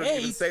God, I shouldn't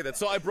even say that.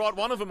 So I brought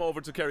one of them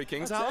over to Kerry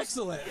King's house.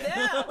 Excellent.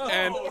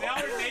 And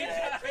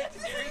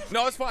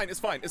no, it's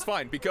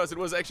fine because it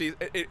was actually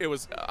it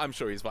was. I'm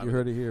sure he's fine. You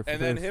heard it here.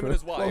 And then him and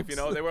his wife,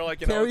 they were like,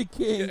 Kerry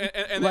King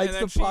and likes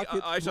then the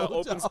pocket Aisha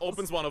blowjobs.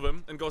 opens one of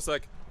them and goes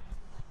like.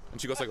 And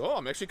she goes like, "Oh,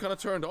 I'm actually kind of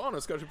turned on.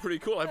 It's actually pretty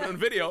cool. I've been on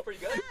video."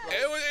 Pretty good.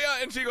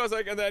 And she goes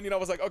like, and then I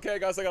was like, "Okay,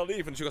 guys, I gotta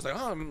leave." And she goes like,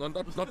 "Oh, I'm not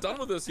done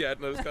with this yet."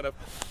 And it was kind of,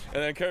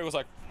 and then Carrie was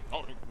like, "Oh,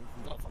 I'm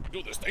gonna fucking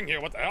do this thing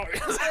here. What the hell?"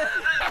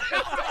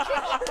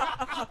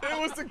 It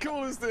was the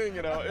coolest thing,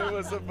 It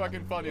was the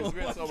fucking funniest.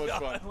 We had so much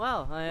fun.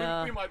 Well,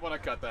 We might want to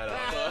cut that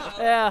out.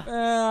 yeah.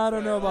 I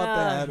don't know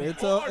about that.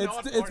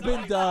 It's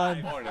been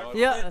done.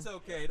 Yeah. It's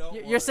okay.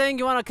 Don't You're saying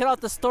you want to cut out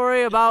the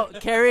story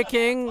about Kerry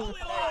King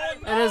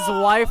and his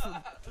wife?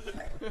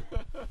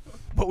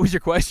 What was your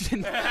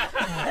question?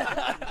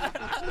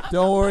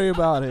 Don't worry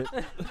about it.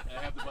 I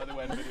have to, by the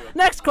way, video.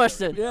 Next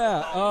question.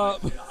 Yeah.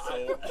 So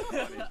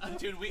funny.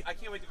 Dude, I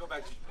can't wait to go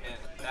back to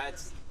Japan.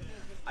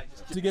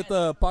 To get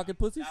the pocket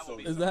pussies?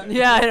 Is that?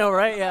 Yeah, I know,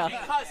 right? Yeah.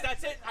 Because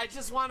that's it. I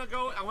just want to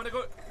go. I want to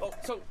go. Oh,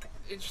 so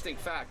interesting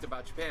fact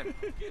about Japan.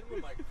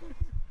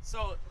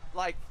 So,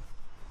 like,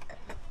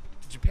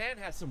 Japan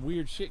has some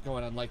weird shit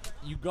going on. Like,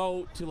 you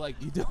go to, like,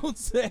 You don't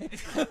say.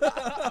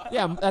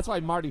 yeah, that's why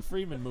Marty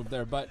Freeman moved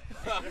there. But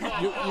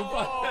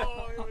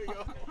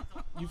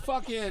you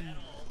fucking,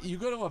 you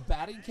go to a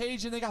batting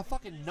cage and they got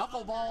fucking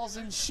knuckleballs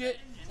and shit.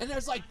 And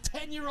there's like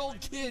 10-year-old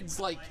kids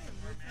like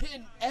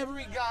hitting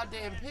every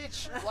goddamn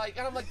pitch. Like,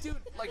 and I'm like, dude,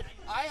 like,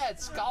 I had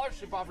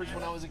scholarship offers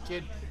when I was a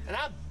kid, and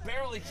I'm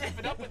barely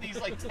keeping up with these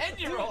like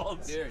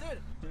 10-year-olds.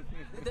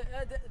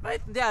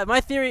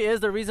 My theory is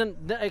the reason,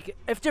 like,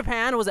 if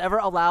Japan was ever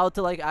allowed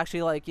to, like,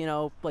 actually, like,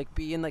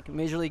 be in, like,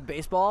 Major League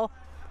Baseball,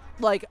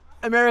 like,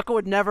 America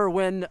would never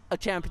win a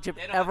championship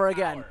ever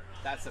again.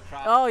 That's the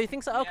problem. Oh, you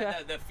think so? Okay.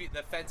 Yeah,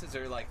 the fences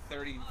are like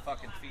 30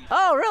 fucking feet.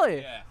 Oh, really?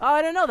 Yeah. Oh,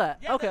 I didn't know that.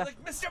 Yeah, Okay.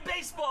 like Mr.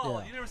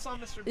 Baseball. Yeah. You never saw Mr.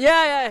 Baseball?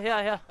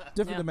 Yeah.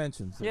 Different Yeah.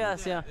 dimensions.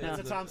 Yes, yeah. It's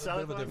a Tom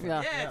Selleck movie.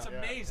 Yeah. Yeah, it's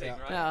amazing, right?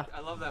 Yeah.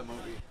 I love that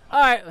movie. All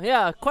right,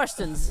 yeah,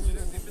 questions.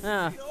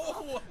 Yeah.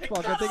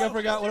 Fuck, I think I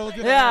forgot what I was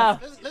gonna Yeah.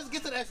 Let's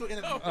get to the actual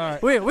interview. All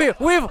right.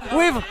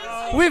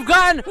 We've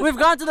gotten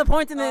to the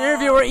point in the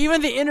interview where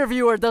even the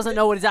interviewer doesn't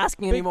know what he's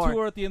asking Big anymore.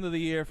 tour at the end of the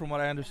year, from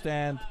what I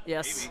understand.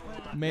 Yes.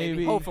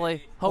 Maybe.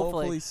 Hopefully.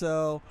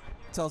 so.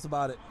 Tell us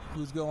about it.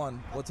 Who's going?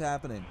 What's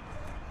happening?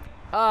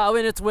 I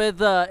mean, it's with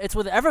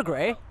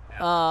Evergrey.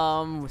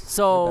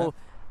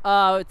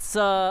 It's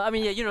I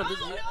mean, yeah, you know.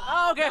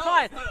 Oh, okay,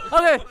 fine.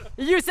 Okay,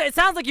 you say it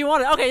sounds like you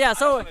want it. Okay, yeah.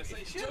 So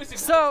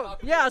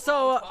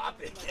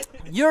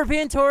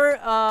European tour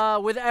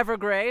with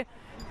Evergrey.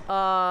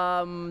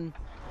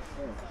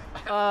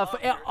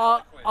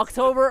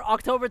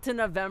 October to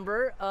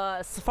November.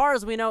 As far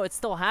as we know, it's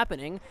still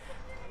happening.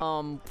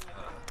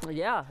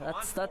 Yeah,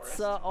 that's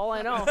all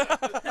I know.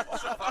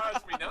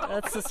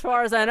 That's as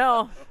far as I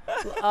know.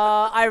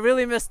 I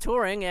really miss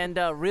touring and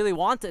really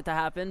want it to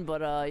happen,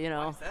 but you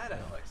know. Why is that,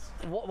 Alex?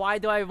 Why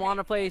do I want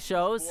to play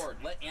shows?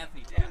 Let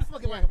Anthony down.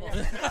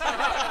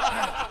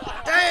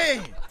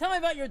 Dang! Tell me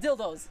about your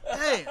dildos.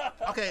 Hey,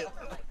 okay,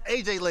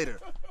 AJ later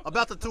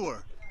about the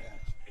tour.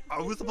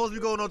 Are we supposed to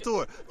be going on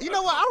tour? You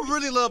know what? I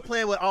really love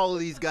playing with all of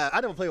these guys.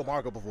 I never played with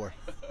Marco before.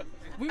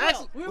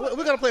 Actually, we're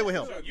gonna play with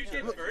him. You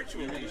did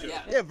virtually.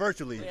 Yeah,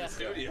 virtually.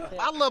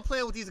 I love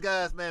playing with these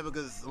guys, man,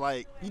 because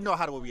like you know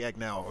how do we act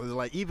now.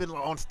 Like even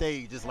on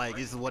stage, it's like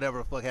it's whatever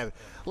the fuck happens.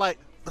 Like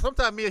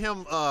sometimes me and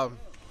him,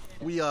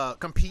 we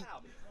compete.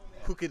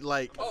 Who could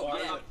like?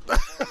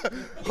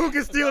 Who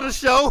can steal the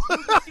show?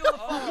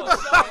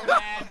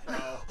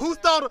 Who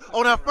started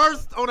on our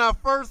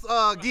first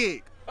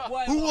gig?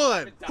 Who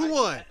won? Who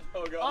won?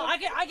 Oh, I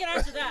can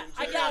answer that.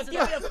 I can answer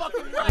that. Give me a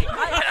fucking mic.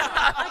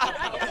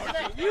 I can answer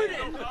that. You did.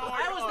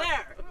 I was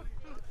there.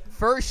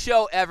 First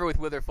show ever with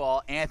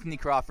Witherfall, Anthony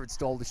Crawford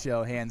stole the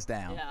show, hands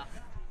down. Yeah.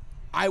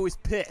 I was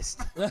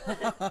pissed.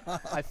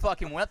 I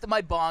fucking went up to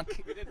my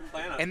bunk,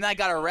 and then I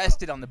got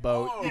arrested on the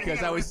boat because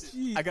I got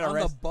arrested.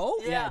 On the boat?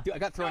 Yeah, dude, I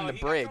got thrown in the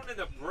brig.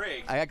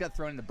 I got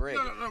thrown in the brig.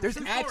 There's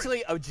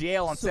actually a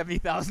jail on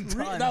 70,000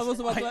 tons. That was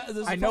about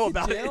I know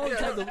about it.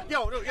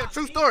 Yo,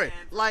 true story.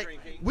 Like,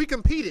 we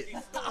competed.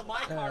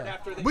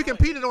 We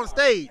competed on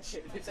stage,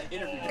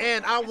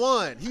 and I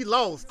won. He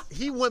lost.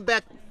 He went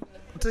back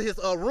to his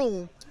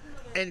room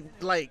and,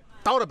 like,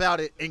 thought about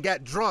it and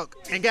got drunk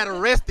and got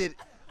arrested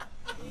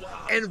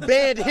and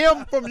banned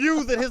him from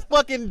using his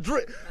fucking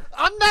drink.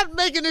 I'm not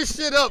making this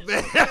shit up,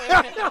 man.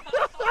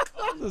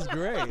 This is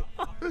great.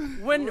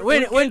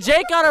 When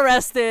Jake got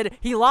arrested,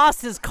 he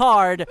lost his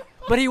card,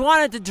 but he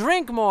wanted to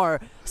drink more.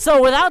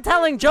 So without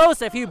telling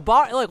Joseph, he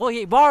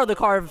borrowed the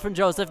card from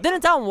Joseph.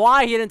 Didn't tell him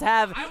why he didn't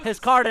have his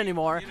card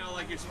anymore. You know,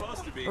 like you're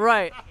supposed to be.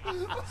 Right.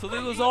 So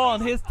this was all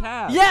on his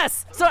tab.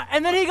 Yes. So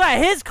and then he got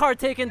his card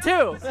taken too.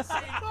 It was the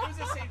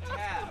same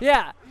tab.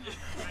 Yeah.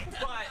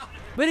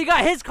 But he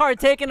got his card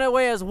taken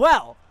away as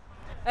well.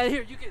 And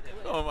here, you can.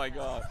 Oh my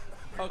god.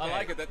 Okay. I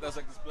like it that there's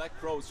like this black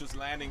crow's just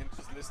landing and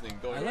just listening.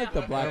 Going, I like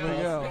the black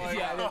crow.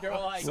 Yeah, they're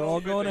like, We're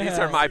all going to These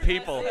hell. are my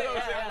people.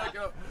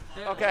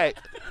 Okay.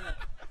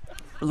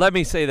 Let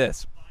me say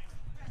this.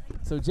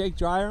 So Jake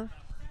Dreyer,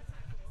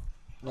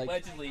 like,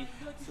 allegedly,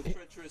 a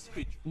treacherous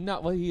creature.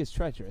 no, well, he is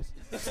treacherous.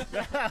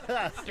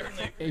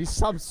 He's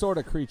some sort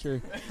of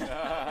creature.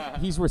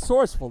 He's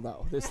resourceful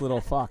though. This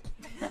little fuck.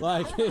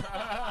 Like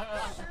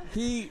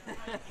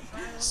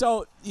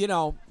So you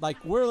know, like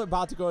we're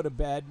about to go to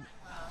bed,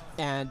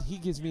 and he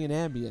gives me an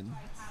Ambien,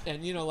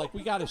 and you know, like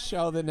we got a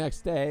show the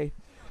next day,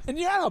 and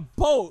you're on a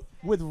boat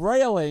with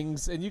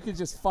railings, and you could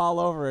just fall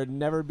over and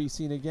never be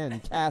seen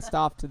again, cast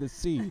off to the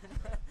sea,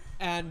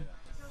 and.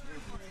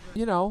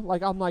 You know,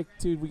 like I'm like,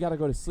 dude, we gotta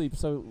go to sleep.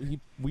 So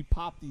we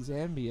pop these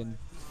Ambien,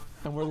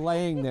 and we're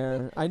laying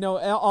there. I know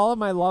all of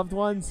my loved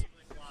ones.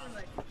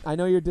 I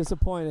know you're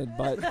disappointed,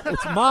 but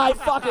it's my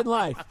fucking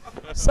life.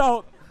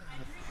 So,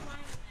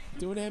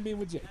 doing Ambien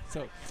with Jake.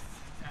 So,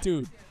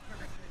 dude,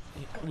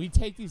 we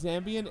take these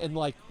Ambien and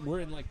like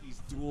we're in like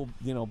these dual,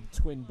 you know,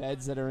 twin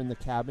beds that are in the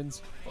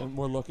cabins, and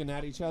we're looking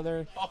at each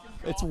other.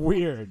 It's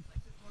weird.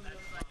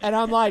 And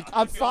I'm like,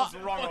 I'm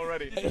wrong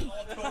already.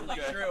 totally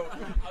true. I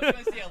was going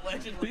to say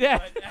allegedly, Yeah.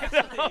 but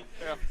actually,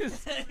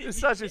 It's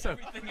such a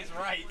everything is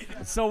right.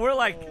 So we're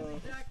like,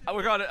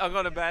 I'm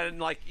going to bed,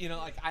 and like, you know,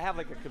 like I have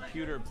like a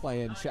computer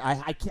playing shit. I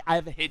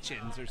have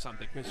Hitchens or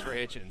something, Mr.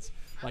 Hitchens,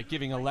 like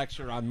giving a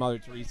lecture on Mother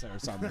Teresa or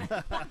something,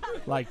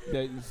 like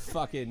the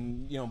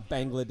fucking, you know,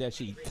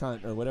 Bangladeshi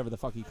cunt or whatever the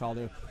fuck he called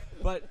her.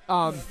 But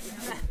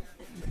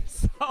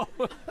so.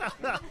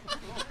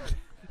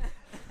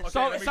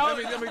 Okay,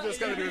 let me just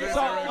kind of do this.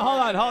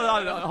 Hold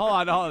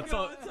on.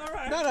 So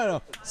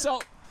no.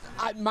 So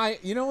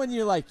you know when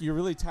you're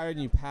really tired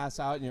and you pass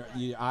out and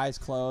your eyes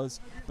close,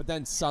 but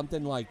then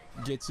something like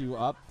gets you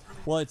up.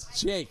 Well, it's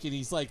Jake, and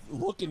he's like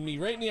looking me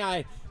right in the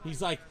eye.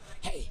 He's like,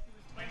 "Hey,"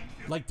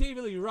 like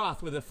David Lee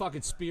Roth with a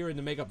fucking spear in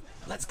the makeup.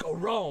 "Let's go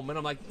Rome." And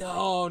I'm like,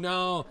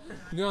 No,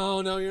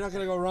 you're not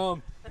gonna go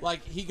Rome.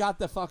 Like he got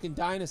the fucking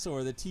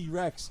dinosaur, the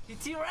T-Rex.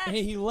 And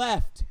he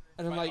left,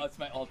 and I'm like, "That's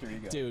my alter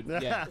ego." Dude,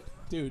 yeah.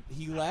 Dude,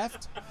 he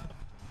left,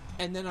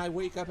 and then I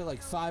wake up at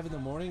like 5 in the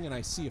morning, and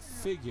I see a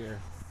figure,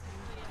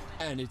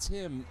 and it's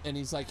him, and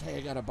he's like, "Hey,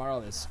 I gotta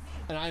borrow this,"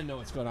 and I didn't know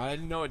what's going on. I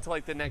didn't know until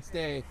like the next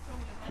day,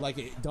 like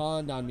it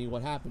dawned on me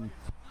what happened.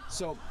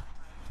 So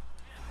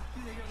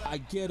I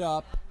get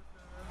up,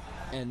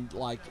 and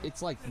like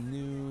it's like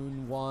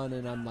noon, 1,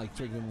 and I'm like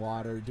drinking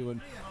water,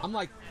 I'm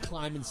like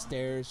climbing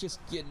stairs, just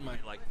getting my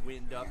like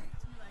wind up,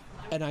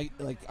 and I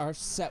like our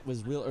set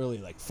was real early,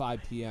 like 5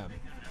 p.m.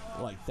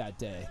 like that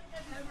day.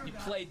 You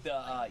played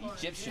the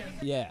Egyptian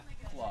Yeah.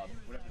 club,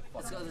 whatever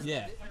the fuck.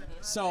 Yeah.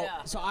 So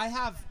I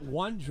have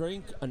one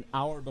drink an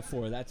hour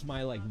before. That's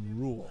my like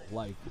rule.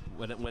 Like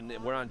when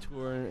we're on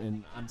tour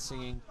and I'm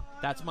singing,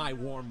 that's my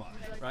warm up.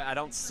 Right? I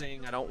don't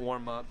sing. I don't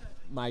warm up.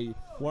 My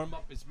warm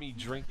up is me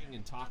drinking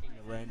and talking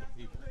to random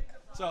people.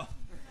 So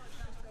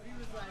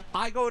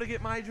I go to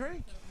get my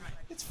drink.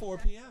 It's 4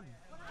 p.m.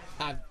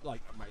 I'm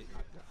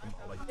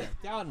all like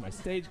decked out in my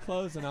stage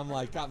clothes, and I'm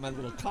like got my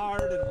little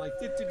card and like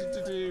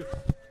do.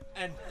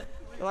 And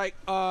like,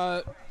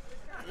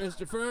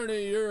 Mr.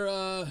 Fernie,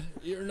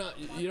 you're not,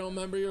 you don't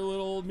remember your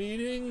little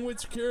meeting with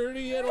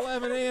security at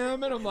 11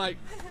 a.m.? And I'm like,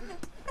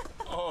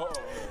 oh,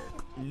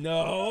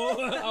 no,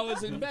 I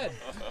was in bed.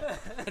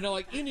 And they're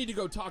like, you need to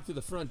go talk to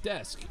the front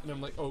desk. And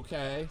I'm like,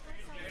 okay.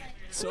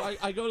 So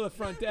I go to the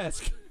front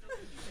desk,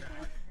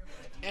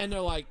 and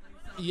they're like,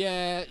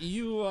 yeah,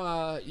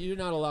 you're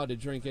not allowed to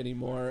drink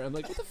anymore. I'm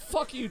like, what the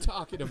fuck are you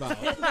talking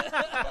about?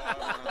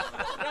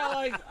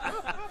 Like,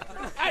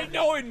 I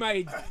know in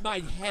my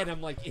head,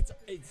 I'm like,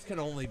 it's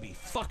gonna only be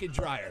fucking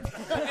Dreyer.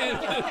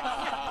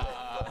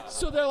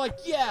 So they're like,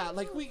 yeah,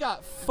 like we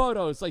got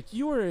photos, like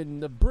you were in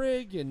the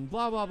brig and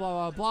blah blah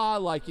blah blah blah,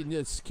 like and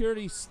the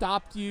security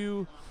stopped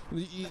you.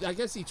 I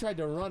guess he tried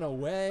to run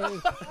away.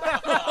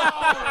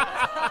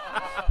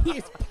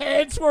 His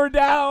pants were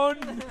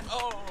down.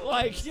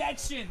 Like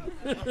Objection.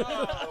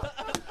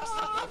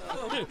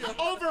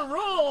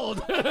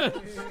 overruled.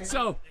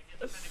 So,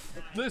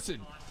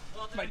 listen.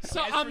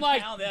 So I'm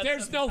like,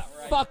 there's no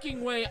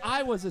fucking way.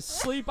 I was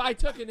asleep. I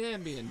took an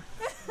Ambien.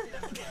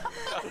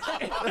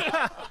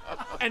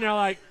 And they're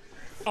like,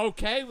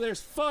 okay,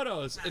 there's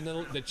photos. And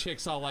the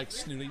chick's all like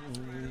snooty.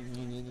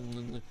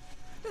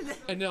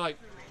 And they're like,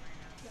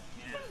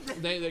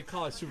 they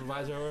call a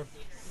supervisor over.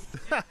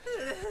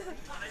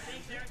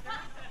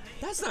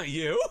 That's not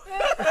you.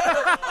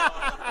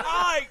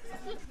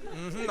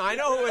 I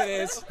know who it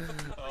is.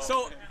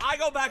 So I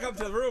go back up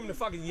to the room to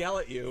fucking yell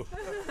at you,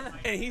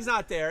 and he's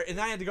not there. And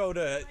I had to go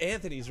to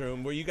Anthony's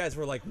room where you guys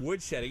were like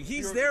woodshedding.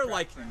 He's there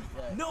like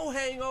no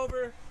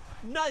hangover,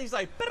 nothing. He's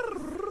like,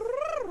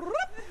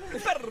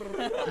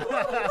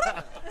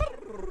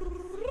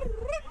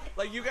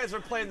 like you guys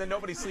were playing the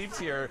Nobody Sleeps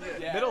Here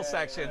middle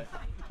section.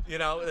 You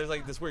know, there's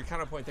like this weird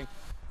counterpoint thing.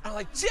 I'm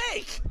like,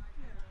 Jake,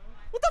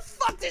 what the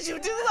fuck did you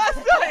do last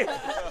night?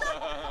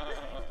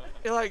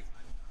 You're like,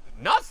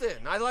 nothing.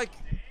 I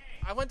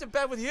went to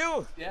bed with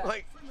you. Yeah.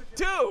 Like,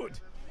 dude,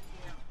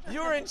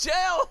 you were in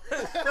jail.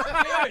 Dude, he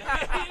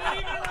didn't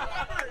even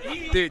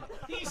remember. Dude.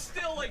 He's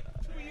still like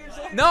 2 years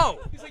old. No.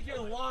 He's like, you're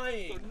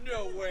lying.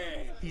 No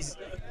way.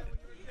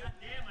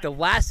 The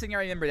last thing I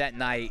remember that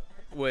night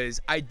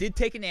was I did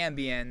take an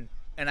Ambien,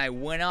 and I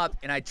went up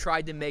and I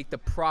tried to make the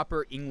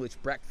proper English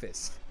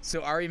breakfast.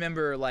 So I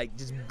remember like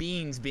just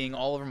beans being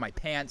all over my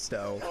pants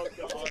though,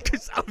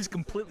 because I was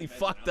completely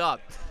fucked up.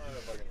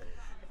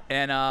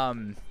 And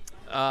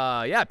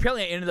yeah,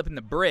 apparently I ended up in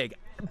the brig,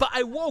 but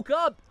I woke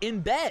up in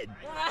bed.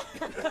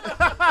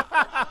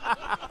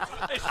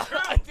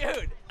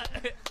 Dude.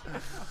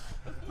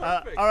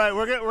 All right,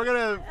 we're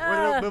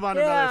gonna move on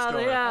to another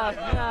story.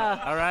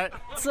 Yeah. All right.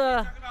 It's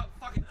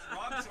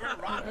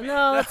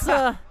no, let's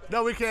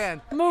No, we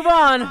can. move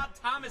on.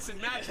 Thomas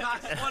and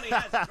Matchbox 20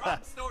 has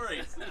drunk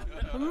stories.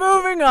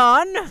 Moving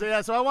on.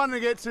 So I wanted to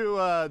get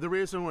to the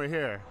reason we're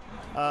here.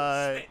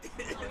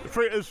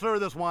 It's for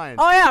this wine.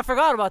 Oh yeah, I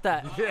forgot about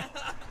that.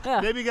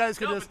 Yeah. Maybe you guys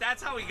could No, just. but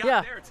that's how we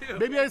got there too.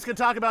 Maybe you guys could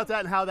talk about that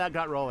and how that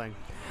got rolling.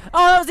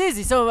 Oh, that was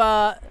easy. So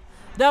that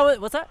was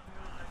what's that?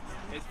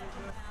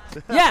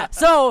 Yeah.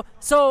 So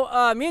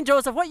me and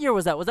Joseph, what year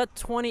was that? Was that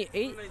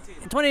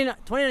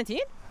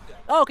 2019?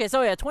 Oh, okay.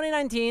 So yeah,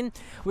 2019.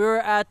 We were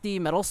at the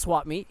metal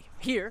swap meet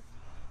here,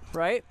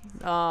 right?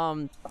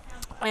 And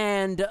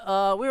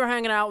we were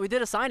hanging out. We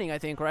did a signing, I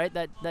think, right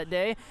that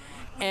day.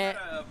 And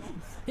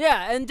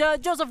yeah, and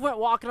Joseph went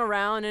walking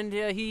around, and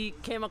he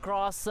came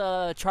across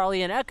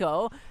Charlie and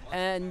Echo,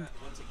 and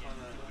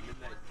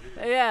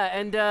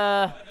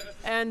yeah,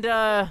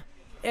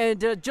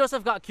 and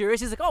Joseph got curious.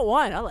 He's like, "Oh,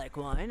 wine! I like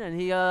wine."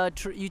 And he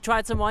you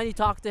tried some wine. You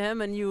talked to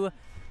him, and he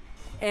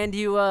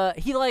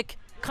like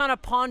kind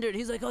of pondered.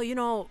 He's like, "Oh, you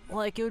know,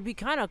 like it would be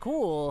kind of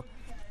cool.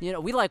 You know,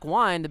 we like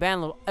wine. The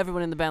band,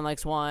 everyone in the band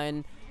likes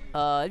wine.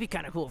 It'd be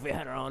kind of cool if we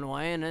had our own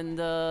wine." And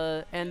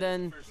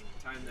then. First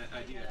time that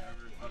idea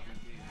ever fucking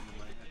came into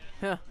my head.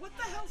 Yeah. What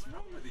the hell's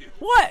wrong with you?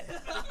 What?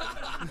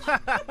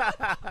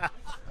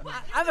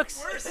 I'm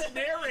Worst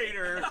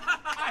narrator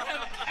I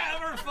have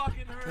ever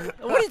fucking heard.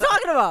 What are you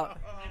talking about?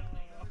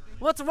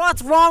 What's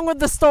wrong with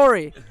the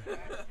story?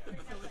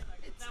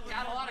 It's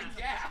got a lot of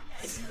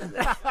gaps.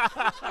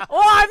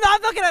 Oh, I'm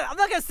not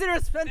gonna sit here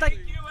and spend like.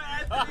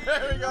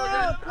 There we go.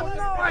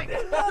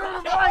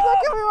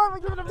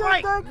 Give it a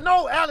break.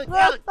 No, Alex,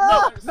 no.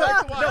 Save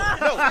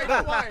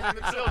the wine and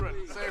the children.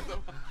 Save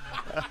them.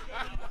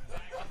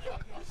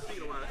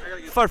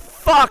 For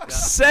fuck's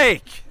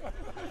sake!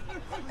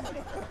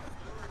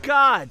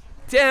 God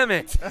damn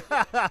it!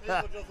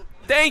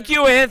 Thank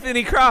you,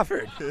 Anthony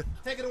Crawford.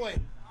 Take it away.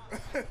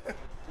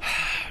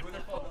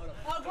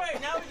 Oh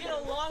great! Now we get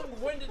a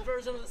long-winded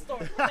version of the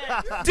story.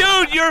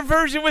 Dude, your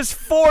version was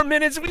 4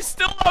 minutes. We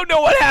still don't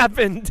know what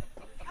happened.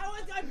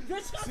 I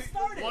just got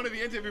started. One of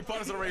the interview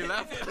partners already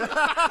left.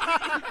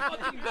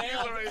 Fucking He's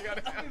bailed. already got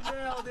it.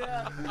 Bailed,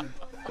 yeah.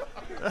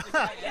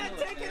 I can't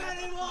take it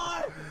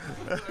anymore.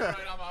 Right,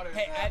 I'm out of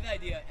Hey, here. I have an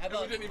idea. How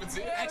about, We didn't even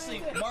see it.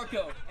 actually,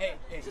 Marco.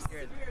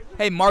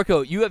 Hey,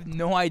 Marco, you have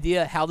no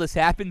idea how this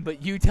happened,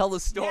 but you tell the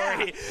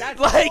story. That's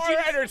like more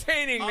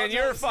entertaining than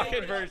your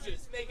fucking version.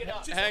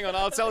 Hang on,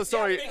 I'll tell the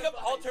story. Make up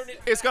alternate.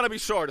 It's gonna be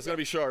short. It's gonna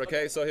be short.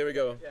 Okay, so here we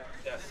go.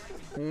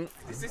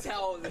 This is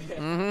how.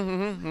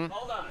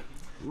 Hold on.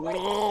 That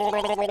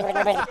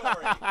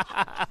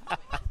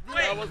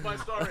was my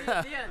story. The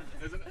end.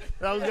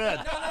 That was good.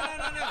 No.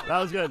 That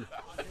was good.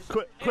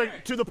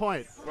 Quick, to the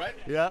point. Right?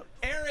 Yep.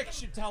 Eric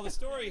should tell the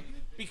story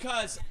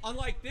because,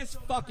 unlike this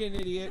fucking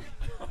idiot,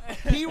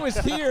 he was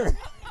here.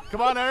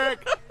 Come on,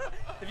 Eric. Have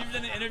you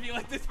done an interview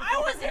like this before? I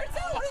was here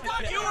too. What are you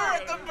talking You were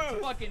about? at the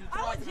booth. Fucking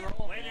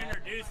Way to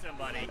introduce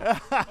somebody.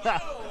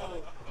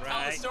 Tell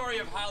the story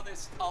of how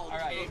this all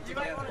came You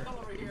might want together. to come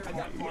over here.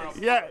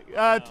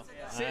 Yeah.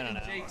 Sit in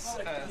Jake's.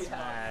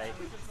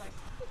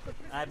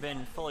 I've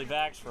been fully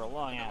vaxxed for a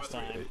long ass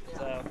time.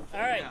 So, all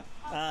right.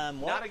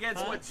 Not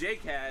against what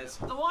Jake has.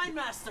 The wine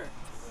master.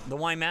 The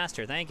wine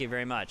master. Thank you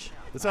very much.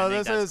 So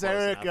this is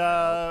Eric.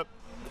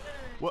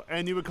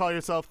 And you would call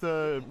yourself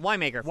the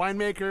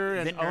winemaker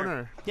and vintner.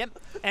 owner. Yep,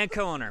 and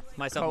co-owner.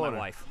 Myself and Co-owner. my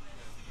wife.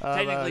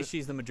 Technically,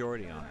 she's the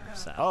majority owner.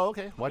 So. Oh,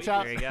 okay. Watch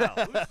out. There you go.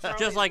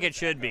 Just like it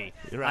should be.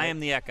 You're right. I am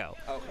the Echo.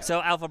 Okay.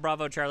 So Alpha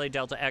Bravo Charlie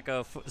Delta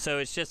Echo. So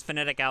it's just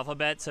phonetic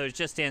alphabet. So it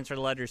just stands for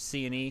the letters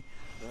C and E.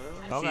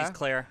 Okay. She's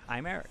Claire.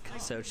 I'm Eric.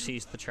 So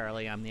she's the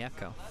Charlie. I'm the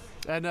Echo.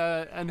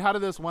 And how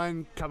did this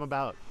wine come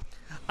about?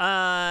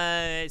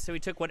 So we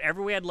took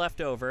whatever we had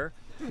left over.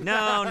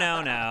 No.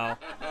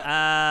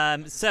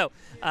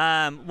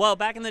 Well,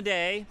 back in the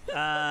day,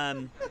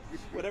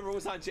 whatever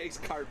was on Jake's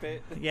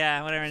carpet.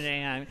 Yeah,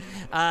 whatever.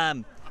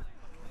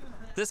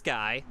 This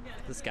guy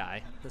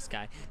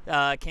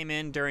came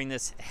in during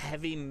this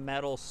heavy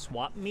metal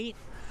swap meet.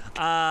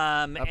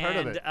 I've heard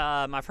of it.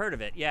 I've heard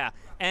of it, yeah.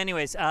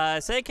 Anyways, so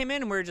they came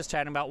in and we were just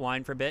chatting about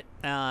wine for a bit,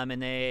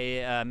 and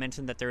they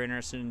mentioned that they're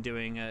interested in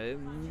doing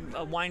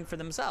a wine for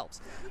themselves.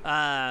 So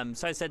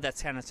I said,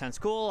 that kind of sounds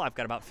cool. I've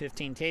got about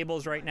 15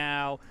 tables right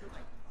now.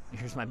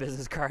 Here's my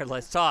business card.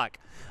 Let's talk.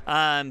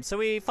 So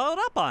we followed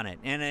up on it,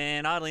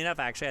 and oddly enough,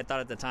 actually, I thought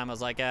at the time, I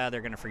was like,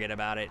 they're gonna forget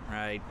about it,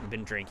 right? I've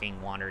been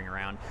drinking, wandering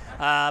around,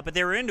 but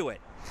they were into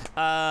it.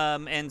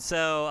 And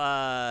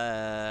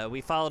so we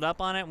followed up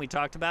on it, and we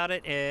talked about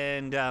it,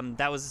 and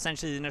that was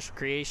essentially the initial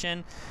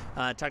creation.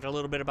 Talked a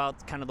little bit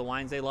about kind of the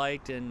wines they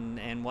liked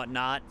and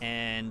whatnot,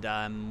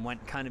 and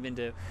went kind of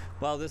into,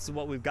 well, this is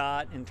what we've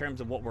got in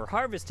terms of what we're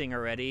harvesting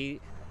already,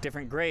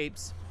 different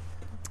grapes.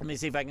 Let me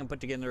see if I can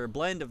put together a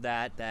blend of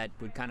that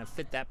would kind of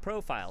fit that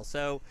profile.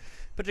 So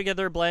put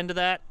together a blend of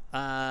that,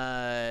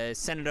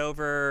 send it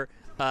over.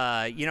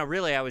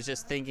 Really, I was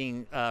just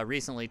thinking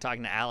recently,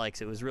 talking to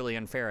Alex, it was really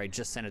unfair. I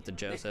just sent it to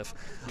Joseph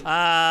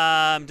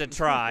to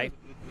try.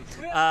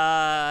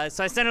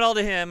 So I sent it all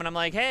to him, and I'm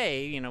like,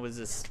 hey, does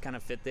this kind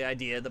of fit the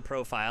idea, the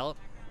profile?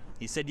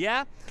 He said,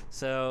 yeah.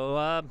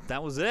 So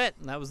that was it.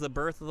 That was the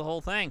birth of the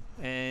whole thing.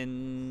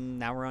 And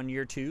now we're on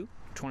year 2,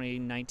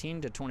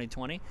 2019 to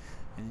 2020.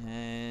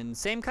 And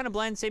same kind of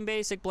blend, same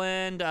basic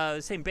blend,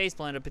 same base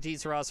blend of Petit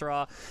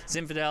Syrah,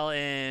 Zinfandel,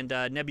 and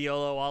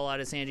Nebbiolo, all out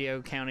of San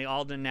Diego County,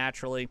 all done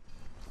naturally.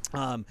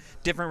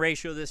 Different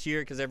ratio this year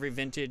because every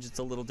vintage it's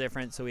a little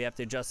different, so we have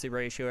to adjust the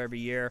ratio every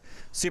year.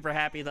 Super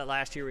happy that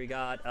last year we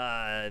got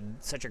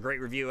such a great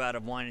review out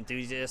of Wine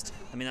Enthusiast.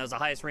 I mean, that was the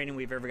highest rating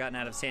we've ever gotten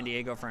out of San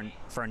Diego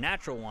for a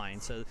natural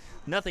wine. So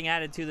nothing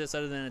added to this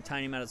other than a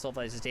tiny amount of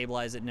sulfites to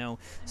stabilize it. No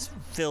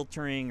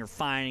filtering or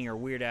fining or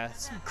weird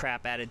ass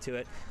crap added to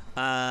it.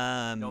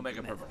 No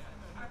mega purple.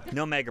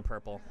 No mega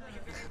purple.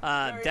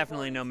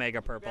 Definitely no mega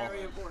purple.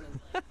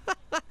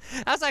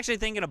 I was actually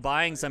thinking of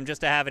buying some just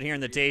to have it here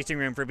in the tasting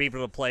room for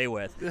people to play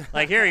with.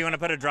 Like, here, you want to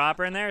put a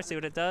dropper in there, see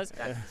what it does?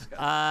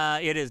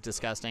 It is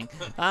disgusting.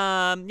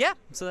 Yeah,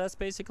 so that's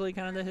basically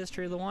kind of the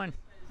history of the wine.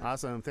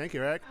 Awesome. Thank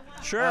you, Rick.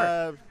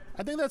 Sure.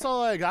 I think that's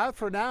all I got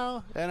for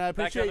now, and I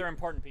appreciate other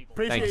important people.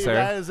 Appreciate Thanks, you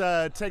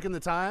guys taking the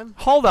time.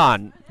 Hold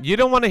on. You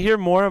don't want to hear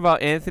more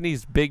about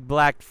Anthony's big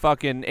black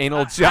fucking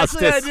anal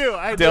justice actually,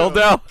 I do.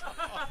 dildo?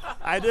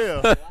 I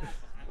do.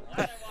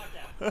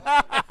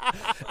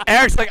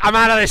 Eric's like, I'm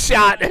out of the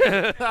shot.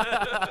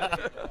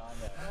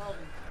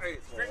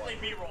 Strictly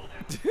B-roll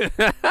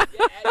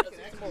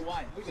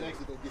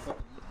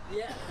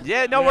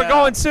Yeah, no, we're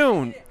going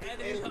soon.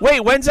 Wait,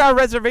 when's our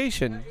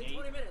reservation? 20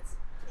 minutes.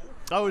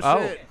 Oh, shit.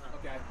 Oh.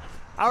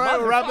 All right,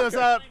 we'll wrap this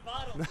up.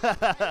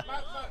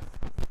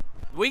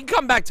 We can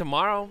come back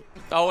tomorrow.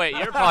 Oh, wait,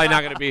 you're probably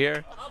not going to be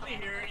here. I'll be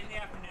here in the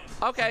afternoon.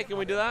 Okay, can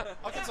we do that?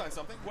 I can sign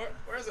something. Where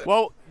is it?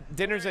 Well,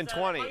 dinner's in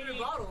 20. 5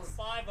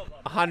 of them.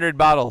 100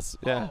 bottles,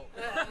 yeah.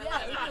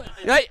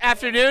 Right,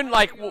 afternoon,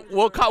 like,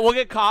 we'll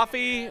get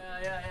coffee.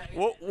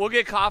 We'll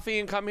get coffee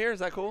and come here. Is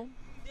that cool?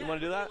 You want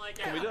to do that?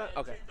 Can we do that?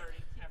 Okay.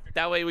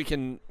 That way we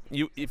can,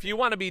 if you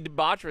want to be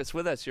debaucherous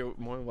with us, you're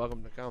more than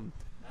welcome to come.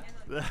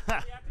 There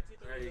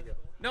you go.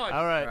 No,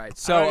 all right.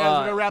 So all right, guys,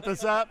 we're gonna wrap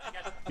this up.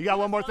 You got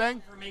one more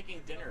thing? For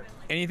making dinner.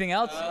 Anything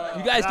else?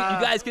 You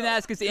guys can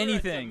ask us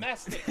anything.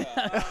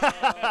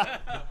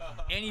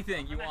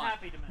 Anything you want.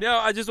 No,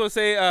 I just want to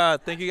say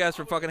thank you guys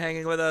for fucking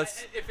hanging with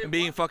us and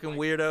being fucking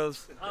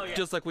weirdos,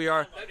 just like we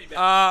are.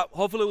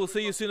 Hopefully we'll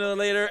see you sooner or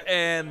later,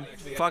 and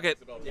fuck it.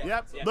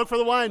 Yep. Look for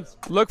the wine.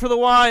 Look for the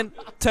wine.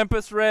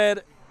 Tempest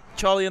Red,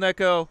 Charlie and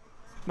Echo,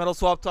 Metal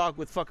Swap Talk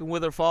with fucking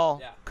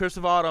Witherfall. Curse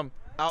of Autumn,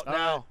 out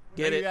now. Right.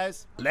 Get Thank it. you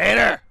guys.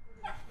 Later.